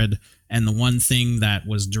Alfred, and the one thing that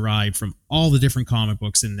was derived from all the different comic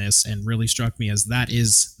books in this and really struck me as that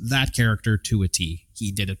is that character to a T.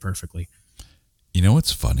 He did it perfectly. You know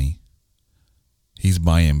what's funny? He's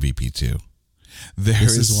my MVP too.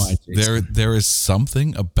 There is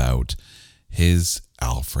something about his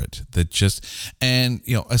Alfred that just, and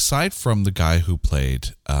aside from the guy who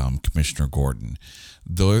played Commissioner Gordon,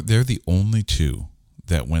 they're the only two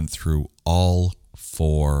that went through all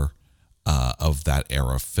four of that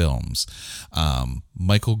era films.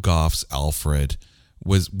 Michael Gough's Alfred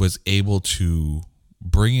was able to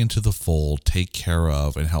bring into the fold, take care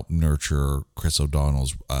of, and help nurture Chris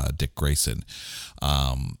O'Donnell's Dick Grayson.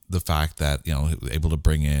 The fact that, able to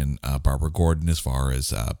bring in Barbara Gordon as far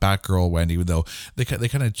as Batgirl went, even though they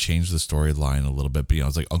kind of changed the storyline a little bit, but,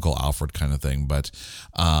 it's like Uncle Alfred kind of thing. But,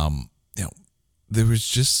 there was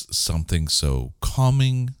just something so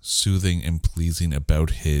calming, soothing, and pleasing about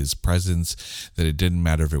his presence that it didn't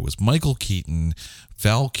matter if it was Michael Keaton,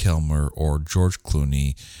 Val Kilmer, or George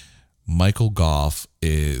Clooney. Michael Gough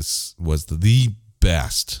was the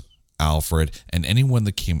best Alfred, and anyone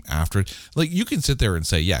that came after it, like, you can sit there and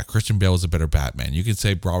say, yeah, Christian Bale is a better Batman. You can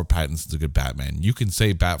say Robert Pattinson's a good Batman. You can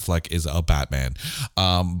say Batfleck is a Batman.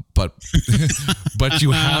 But but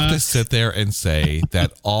you have to sit there and say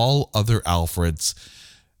that all other Alfreds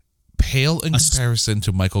pale in comparison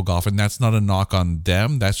to Michael Gough, and that's not a knock on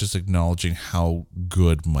them. That's just acknowledging how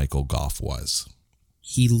good Michael Gough was.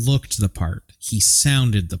 He looked the part. He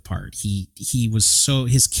sounded the part. He was so,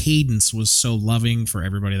 his cadence was so loving for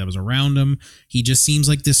everybody that was around him. He just seems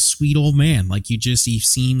like this sweet old man. He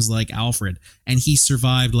seems like Alfred. And he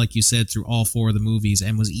survived, like you said, through all four of the movies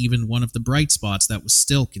and was even one of the bright spots that was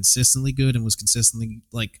still consistently good and was consistently,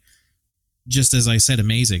 just as I said,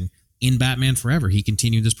 amazing. In Batman Forever, he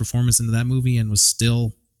continued his performance into that movie and was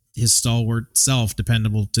still his stalwart self,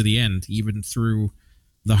 dependable to the end, even through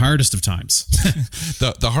the hardest of times.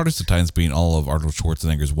 the hardest of times being all of Arnold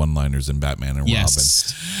Schwarzenegger's one-liners in Batman and Robin.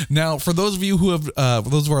 Now, for those of you who have, for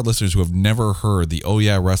those of our listeners who have never heard the Oh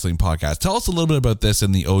Yeah Wrestling podcast, tell us a little bit about this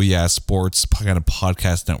and the Oh Yeah Sports kind of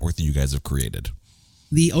podcast network that you guys have created.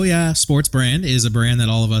 The Oh Yeah Sports brand is a brand that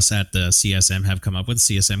all of us at the CSM have come up with,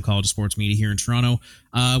 CSM College of Sports Media here in Toronto.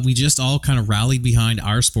 We just all kind of rallied behind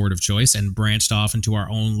our sport of choice and branched off into our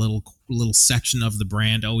own little section of the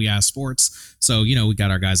brand, Oh Yeah Sports. So, we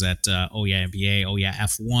got our guys at Oh Yeah NBA, Oh Yeah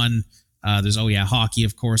F1. There's Oh Yeah Hockey,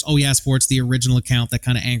 of course. Oh Yeah Sports, the original account that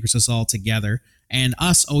kind of anchors us all together. And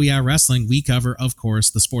us, Oh Yeah Wrestling, we cover, of course,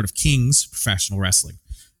 the sport of kings, professional wrestling.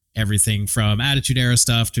 Everything from Attitude Era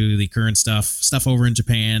stuff to the current stuff over in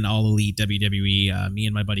Japan, all elite WWE. Me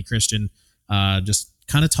and my buddy Christian just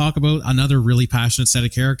kind of talk about another really passionate set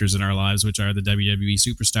of characters in our lives, which are the WWE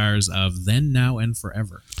superstars of then, now, and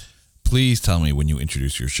forever. Please tell me when you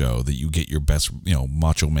introduce your show that you get your best,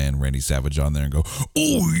 Macho Man Randy Savage on there and go,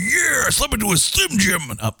 oh yeah, slip into a Slim Jim.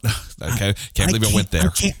 Okay, can't believe I went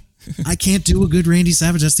there. I can't do a good Randy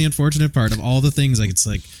Savage. That's the unfortunate part of all the things.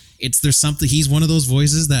 There's something, he's one of those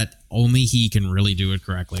voices that only he can really do it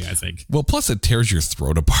correctly, I think. Well, plus it tears your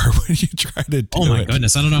throat apart when you try to do it. Oh my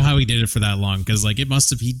goodness. I don't know how he did it for that long, because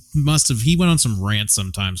he went on some rants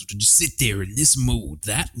sometimes to just sit there in this mode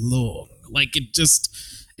that long.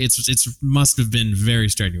 It's must have been very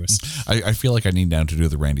strenuous. I feel like I need now to do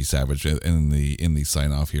the Randy Savage in the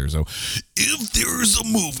sign off here. So, if there's a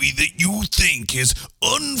movie that you think is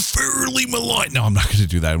unfairly maligned, no, I'm not going to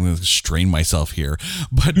do that. I'm going to strain myself here.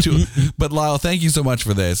 But Lyle, thank you so much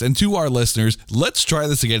for this. And to our listeners, let's try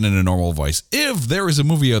this again in a normal voice. If there is a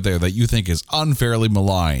movie out there that you think is unfairly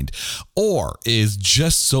maligned or is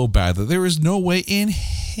just so bad that there is no way in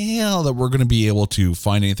hell that we're going to be able to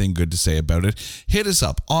find anything good to say about it, hit us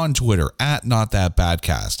up on Twitter at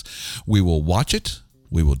NotThatBadcast. We will watch it,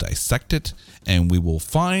 we will dissect it, and we will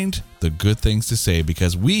find the good things to say,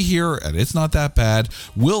 because we here at It's Not That Bad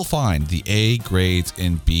will find the A grades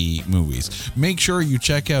in B movies. Make sure you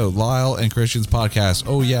check out Lyle and Christian's podcast,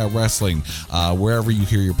 Oh Yeah Wrestling, wherever you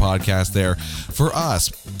hear your podcast there. For us,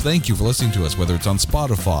 thank you for listening to us, whether it's on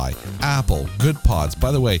Spotify, Apple, Good Pods.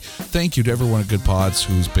 By the way, thank you to everyone at Good Pods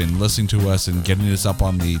who's been listening to us and getting us up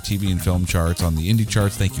on the TV and film charts, on the indie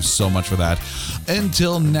charts. Thank you so much for that.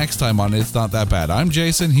 Until next time on It's Not That Bad, I'm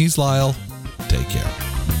Jason, he's Lyle. Take care.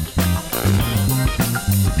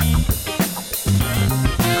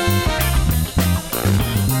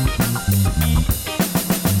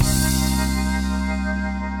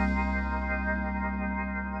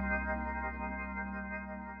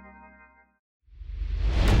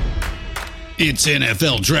 It's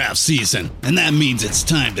NFL draft season, and that means it's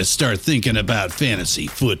time to start thinking about fantasy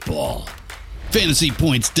football.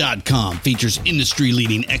 FantasyPoints.com features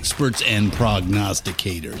industry-leading experts and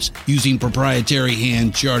prognosticators using proprietary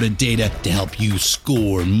hand-charted data to help you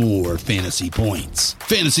score more fantasy points.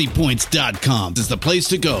 FantasyPoints.com is the place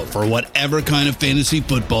to go for whatever kind of fantasy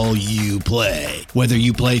football you play. Whether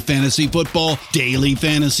you play fantasy football, daily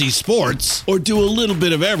fantasy sports, or do a little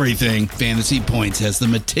bit of everything, Fantasy Points has the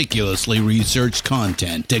meticulously researched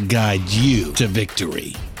content to guide you to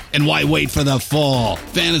victory. And why wait for the fall?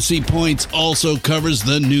 Fantasy Points also covers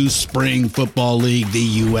the new spring football league, the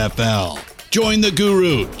UFL. Join the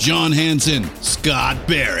guru, John Hansen, Scott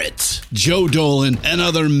Barrett, Joe Dolan, and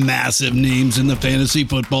other massive names in the fantasy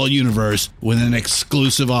football universe with an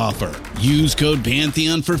exclusive offer. Use code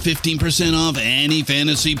Pantheon for 15% off any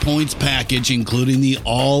Fantasy Points package, including the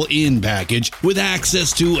all-in package, with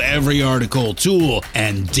access to every article, tool,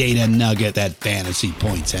 and data nugget that Fantasy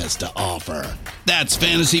Points has to offer. That's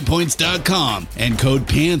FantasyPoints.com and code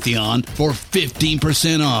Pantheon for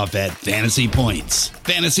 15% off at Fantasy Points.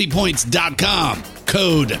 FantasyPoints.com,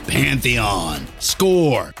 code Pantheon.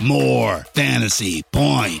 Score more fantasy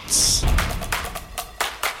points.